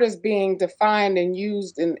word is being defined and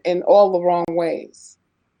used in all the wrong ways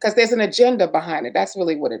because there's an agenda behind it. That's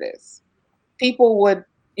really what it is. People would,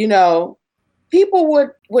 you know, people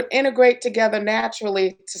would integrate together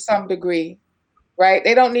naturally to some degree, right?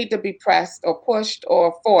 They don't need to be pressed or pushed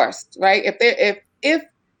or forced, right? If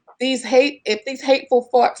these hateful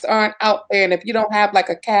thoughts aren't out there, and if you don't have like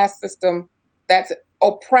a caste system that's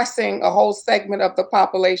oppressing a whole segment of the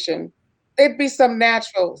population, there'd be some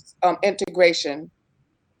natural integration.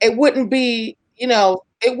 It wouldn't be,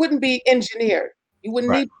 it wouldn't be engineered. You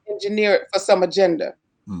wouldn't Right. need to engineer it for some agenda,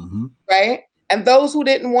 Mm-hmm. right? And those who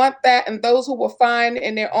didn't want that and those who were fine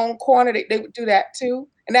in their own corner, they would do that too.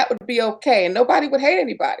 And that would be okay. And nobody would hate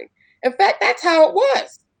anybody. In fact, that's how it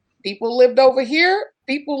was. People lived over here,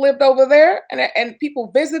 people lived over there, and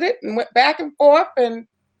people visited and went back and forth. And,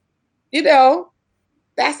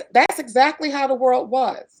 that's exactly how the world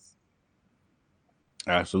was.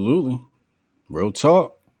 Absolutely. Real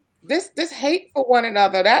talk. This hate for one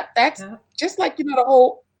another, that's Yeah. just like,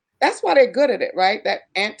 that's why they're good at it, right? That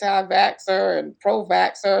anti-vaxxer and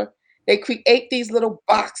pro-vaxxer, they create these little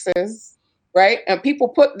boxes, right? And people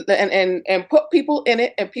put and put people in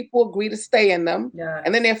it, and people agree to stay in them. Yeah.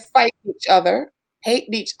 And then they fight each other, hate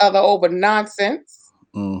each other over nonsense.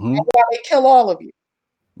 Mm-hmm. And while they kill all of you,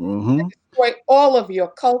 Mm-hmm. destroy all of your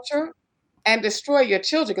culture, and destroy your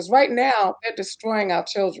children. Because right now they're destroying our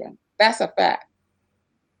children. That's a fact.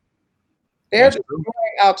 They're That's true.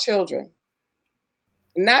 destroying our children.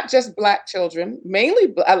 Not just Black children, mainly,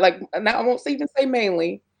 now I won't even say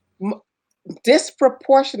mainly,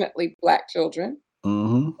 disproportionately Black children.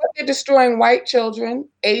 Mm-hmm. But they're destroying white children,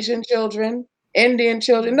 Asian children, Indian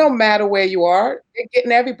children, no matter where you are, they're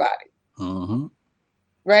getting everybody, Mm-hmm.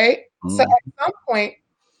 right? So Mm-hmm. at some point,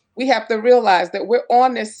 we have to realize that we're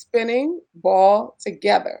on this spinning ball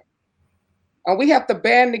together. And we have to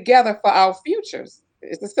band together for our futures.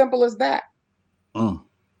 It's as simple as that.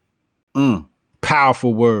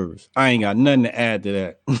 Powerful words. I ain't got nothing to add to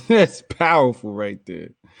that. That's powerful right there.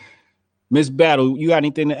 Miss Battle, you got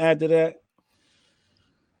anything to add to that?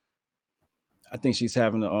 I think she's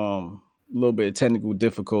having a little bit of technical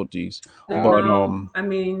difficulties. But No, I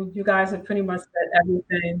mean, you guys have pretty much said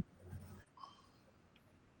everything.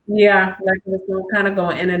 Yeah, like it was kind of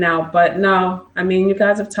going in and out, but no, I mean, you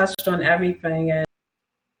guys have touched on everything, and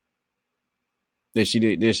there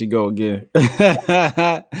she go again.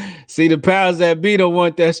 See, the powers that be don't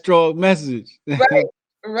want that strong message. Right,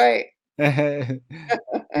 right,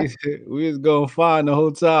 We was going fine the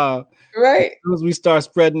whole time. right. As soon as we start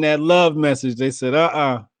spreading that love message, they said,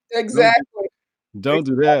 Exactly. don't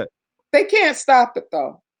do that. They can't stop it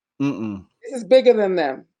though. Mm-mm. This is bigger than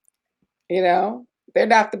them. They're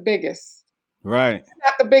not the biggest. Right. They're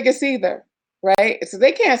not the biggest either, right? So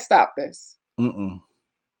they can't stop this. Mm-mm.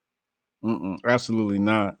 Mm-mm. Absolutely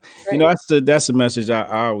not. Right? That's the message I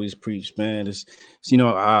always preach, man. It's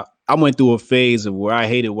I went through a phase of where I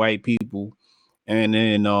hated white people. And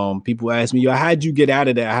then people ask me, how'd you get out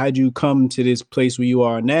of that? How'd you come to this place where you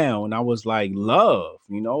are now? And I was like, love,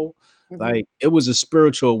 Mhm. like it was a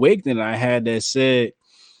spiritual awakening I had that said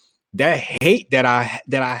that hate that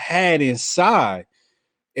I had inside,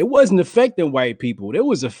 it wasn't affecting white people. It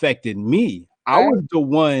was affecting me. I Right. was the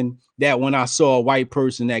one that when I saw a white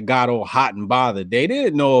person that got all hot and bothered, they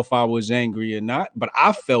didn't know if I was angry or not, but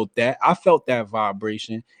I felt that. I felt that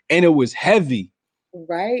vibration, and it was heavy.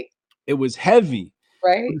 Right, It was heavy.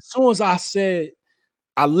 right, But as soon as I said,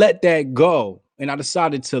 I let that go, and I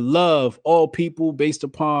decided to love all people based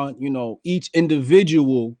upon, each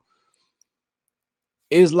individual,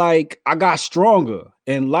 is like I got stronger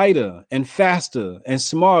and lighter and faster and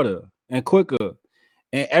smarter and quicker.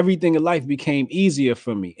 And everything in life became easier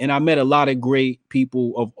for me. And I met a lot of great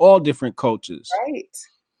people of all different cultures, right,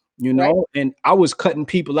 and I was cutting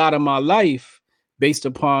people out of my life based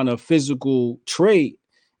upon a physical trait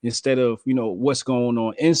instead of, what's going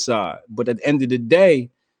on inside. But at the end of the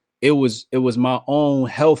day, it was my own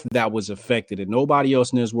health that was affected, and nobody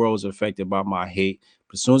else in this world was affected by my hate.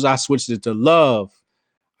 But as soon as I switched it to love,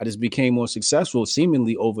 I just became more successful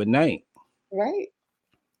seemingly overnight. right.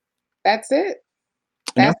 That's it.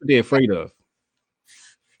 And that's what they're afraid of.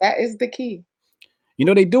 That is the key.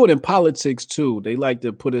 They do it in politics too. They like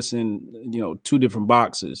to put us in, two different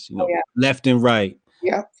boxes, Oh, yeah. left and right,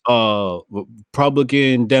 Yeah,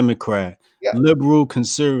 Republican, Democrat, Yeah. liberal,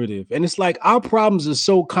 conservative. And it's like our problems are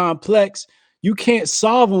so complex. you can't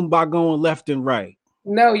solve them by going left and right.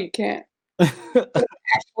 No, you can't.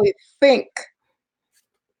 Actually think,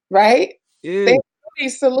 right? Yeah. Think through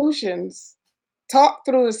these solutions. Talk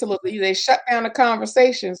through the solution. They shut down the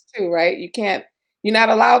conversations too, right? You're not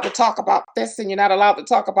allowed to talk about this and you're not allowed to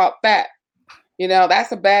talk about that.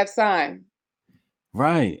 That's a bad sign.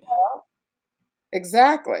 Right.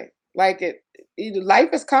 Exactly. Like life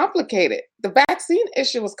is complicated. The vaccine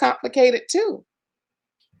issue was complicated too.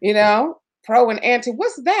 Pro and anti.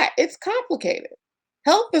 What's that? It's complicated.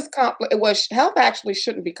 Health is complicated. Well, health actually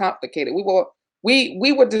shouldn't be complicated.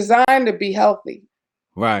 We were designed to be healthy.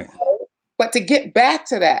 Right. But to get back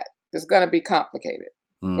to that is going to be complicated,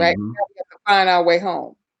 right? We have to find our way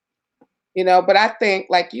home. But I think,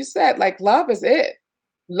 like you said, like love is it.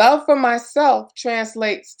 Love for myself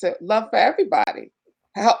translates to love for everybody.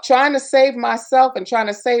 Trying to save myself and trying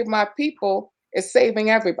to save my people is saving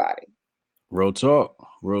everybody. Real talk.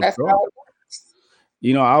 That's how it works.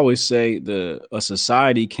 I always say a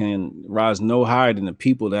society can rise no higher than the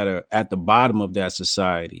people that are at the bottom of that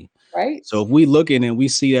society. Right. So if we look in and we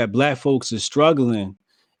see that Black folks is struggling,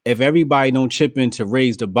 if everybody don't chip in to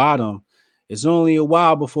raise the bottom, it's only a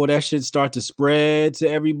while before that shit start to spread to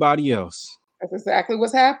everybody else. That's exactly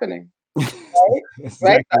what's happening. Right? Exactly.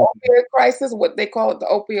 Right? The opioid crisis, what they call it, the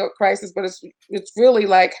opioid crisis, but it's really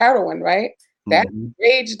like heroin, right? That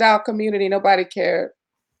raged our community. Nobody cared.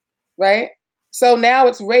 Right? So now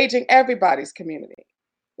it's raging everybody's community.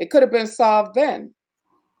 It could have been solved then.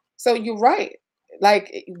 So you're right.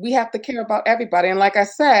 Like we have to care about everybody. And like I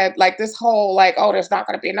said, like this whole like, oh, there's not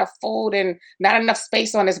going to be enough food and not enough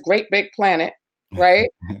space on this great big planet, right?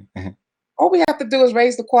 All we have to do is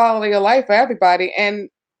raise the quality of life for everybody. And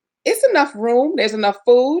it's enough room, there's enough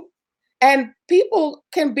food, and people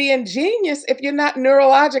can be ingenious if you're not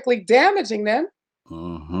neurologically damaging them.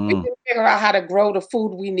 We can figure out how to grow the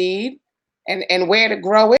food we need and where to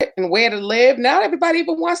grow it and where to live. Not everybody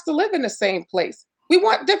even wants to live in the same place. We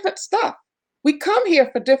want different stuff. We come here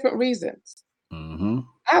for different reasons. I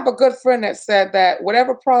have a good friend that said that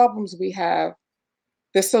whatever problems we have,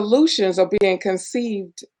 the solutions are being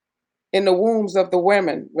conceived in the wombs of the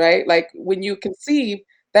women, right? Like when you conceive,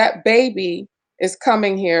 that baby is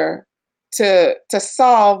coming here to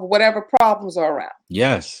solve whatever problems are around.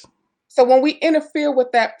 Yes. So when we interfere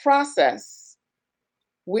with that process,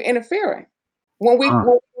 we're interfering. When we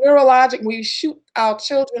neurologic, we shoot our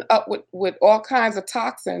children up with all kinds of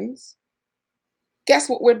toxins, guess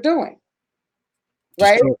what we're doing?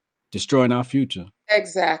 Right? Destroying our future.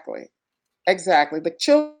 Exactly. The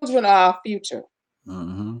children are our future.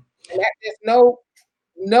 And there's no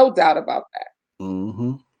doubt about that.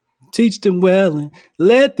 Teach them well and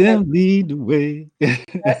let them lead the way.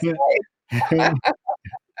 That's right.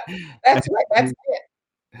 That's right. That's it.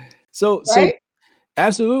 So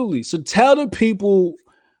absolutely. So tell the people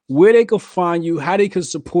where they could find you, how they could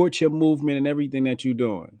support your movement and everything that you're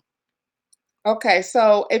doing. Okay,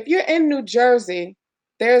 so if you're in New Jersey,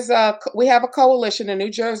 we have a coalition, a New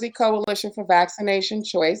Jersey Coalition for Vaccination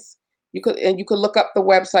Choice. You could look up the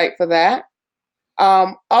website for that.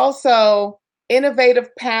 Also, Innovative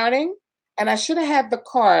Parenting, and I should have had the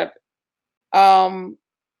card.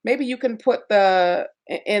 Maybe you can put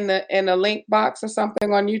in the link box or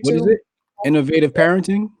something on YouTube. What is it? Innovative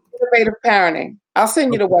Parenting? Innovative Parenting. I'll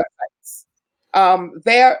send you the websites.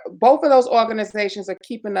 Both of those organizations are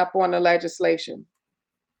keeping up on the legislation.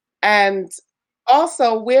 And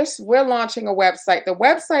also we're launching a website. The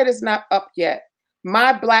website is not up yet,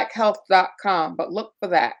 myblackhealth.com, but look for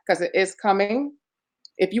that because it is coming.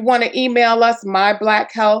 If you want to email us,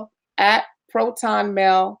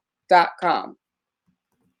 myblackhealth@protonmail.com.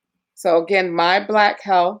 So again,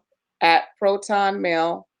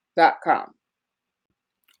 myblackhealth@protonmail.com.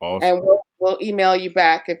 Awesome. And we'll email you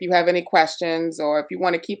back if you have any questions or if you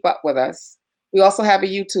want to keep up with us. We also have a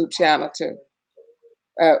YouTube channel too,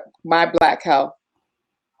 My Black Health.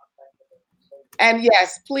 And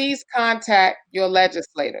yes, please contact your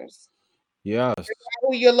legislators. Yes.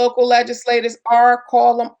 Who your local legislators are,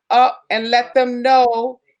 call them up and let them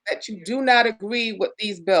know that you do not agree with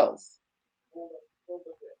these bills.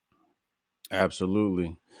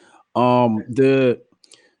 Absolutely. The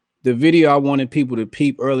video I wanted people to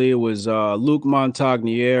peep earlier was Luc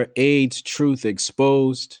Montagnier, AIDS Truth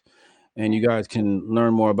Exposed. And you guys can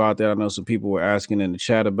learn more about that. I know some people were asking in the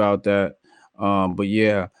chat about that. But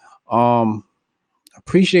yeah,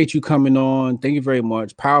 appreciate you coming on. Thank you very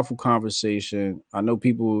much. Powerful conversation. I know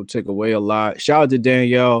people take away a lot. Shout out to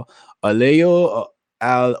Danielle Aloya,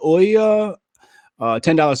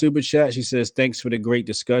 $10 super chat. She says, thanks for the great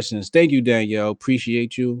discussions. Thank you, Danielle.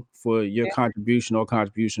 Appreciate you for your contribution. All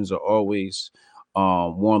contributions are always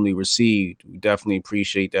warmly received. We definitely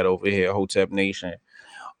appreciate that over here, Hotep Nation.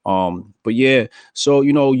 But yeah, so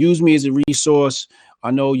use me as a resource.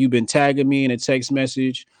 I know you've been tagging me in a text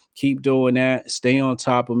message. Keep doing that. Stay on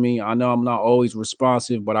top of me. I know I'm not always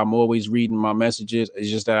responsive, but I'm always reading my messages. It's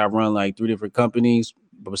just that I run like 3 different companies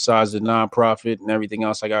besides the nonprofit and everything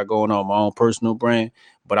else I got going on, my own personal brand.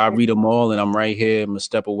 But I read them all, and I'm right here. I'm a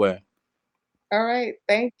step away. All right.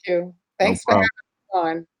 Thank you. No Thanks for having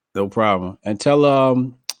problem. me on. No problem. And tell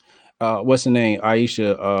what's the name?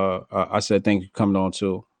 Aisha. I said thank you for coming on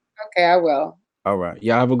too. Okay, I will. All right.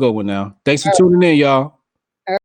 Y'all have a good one now. Thanks for All right. tuning in, y'all.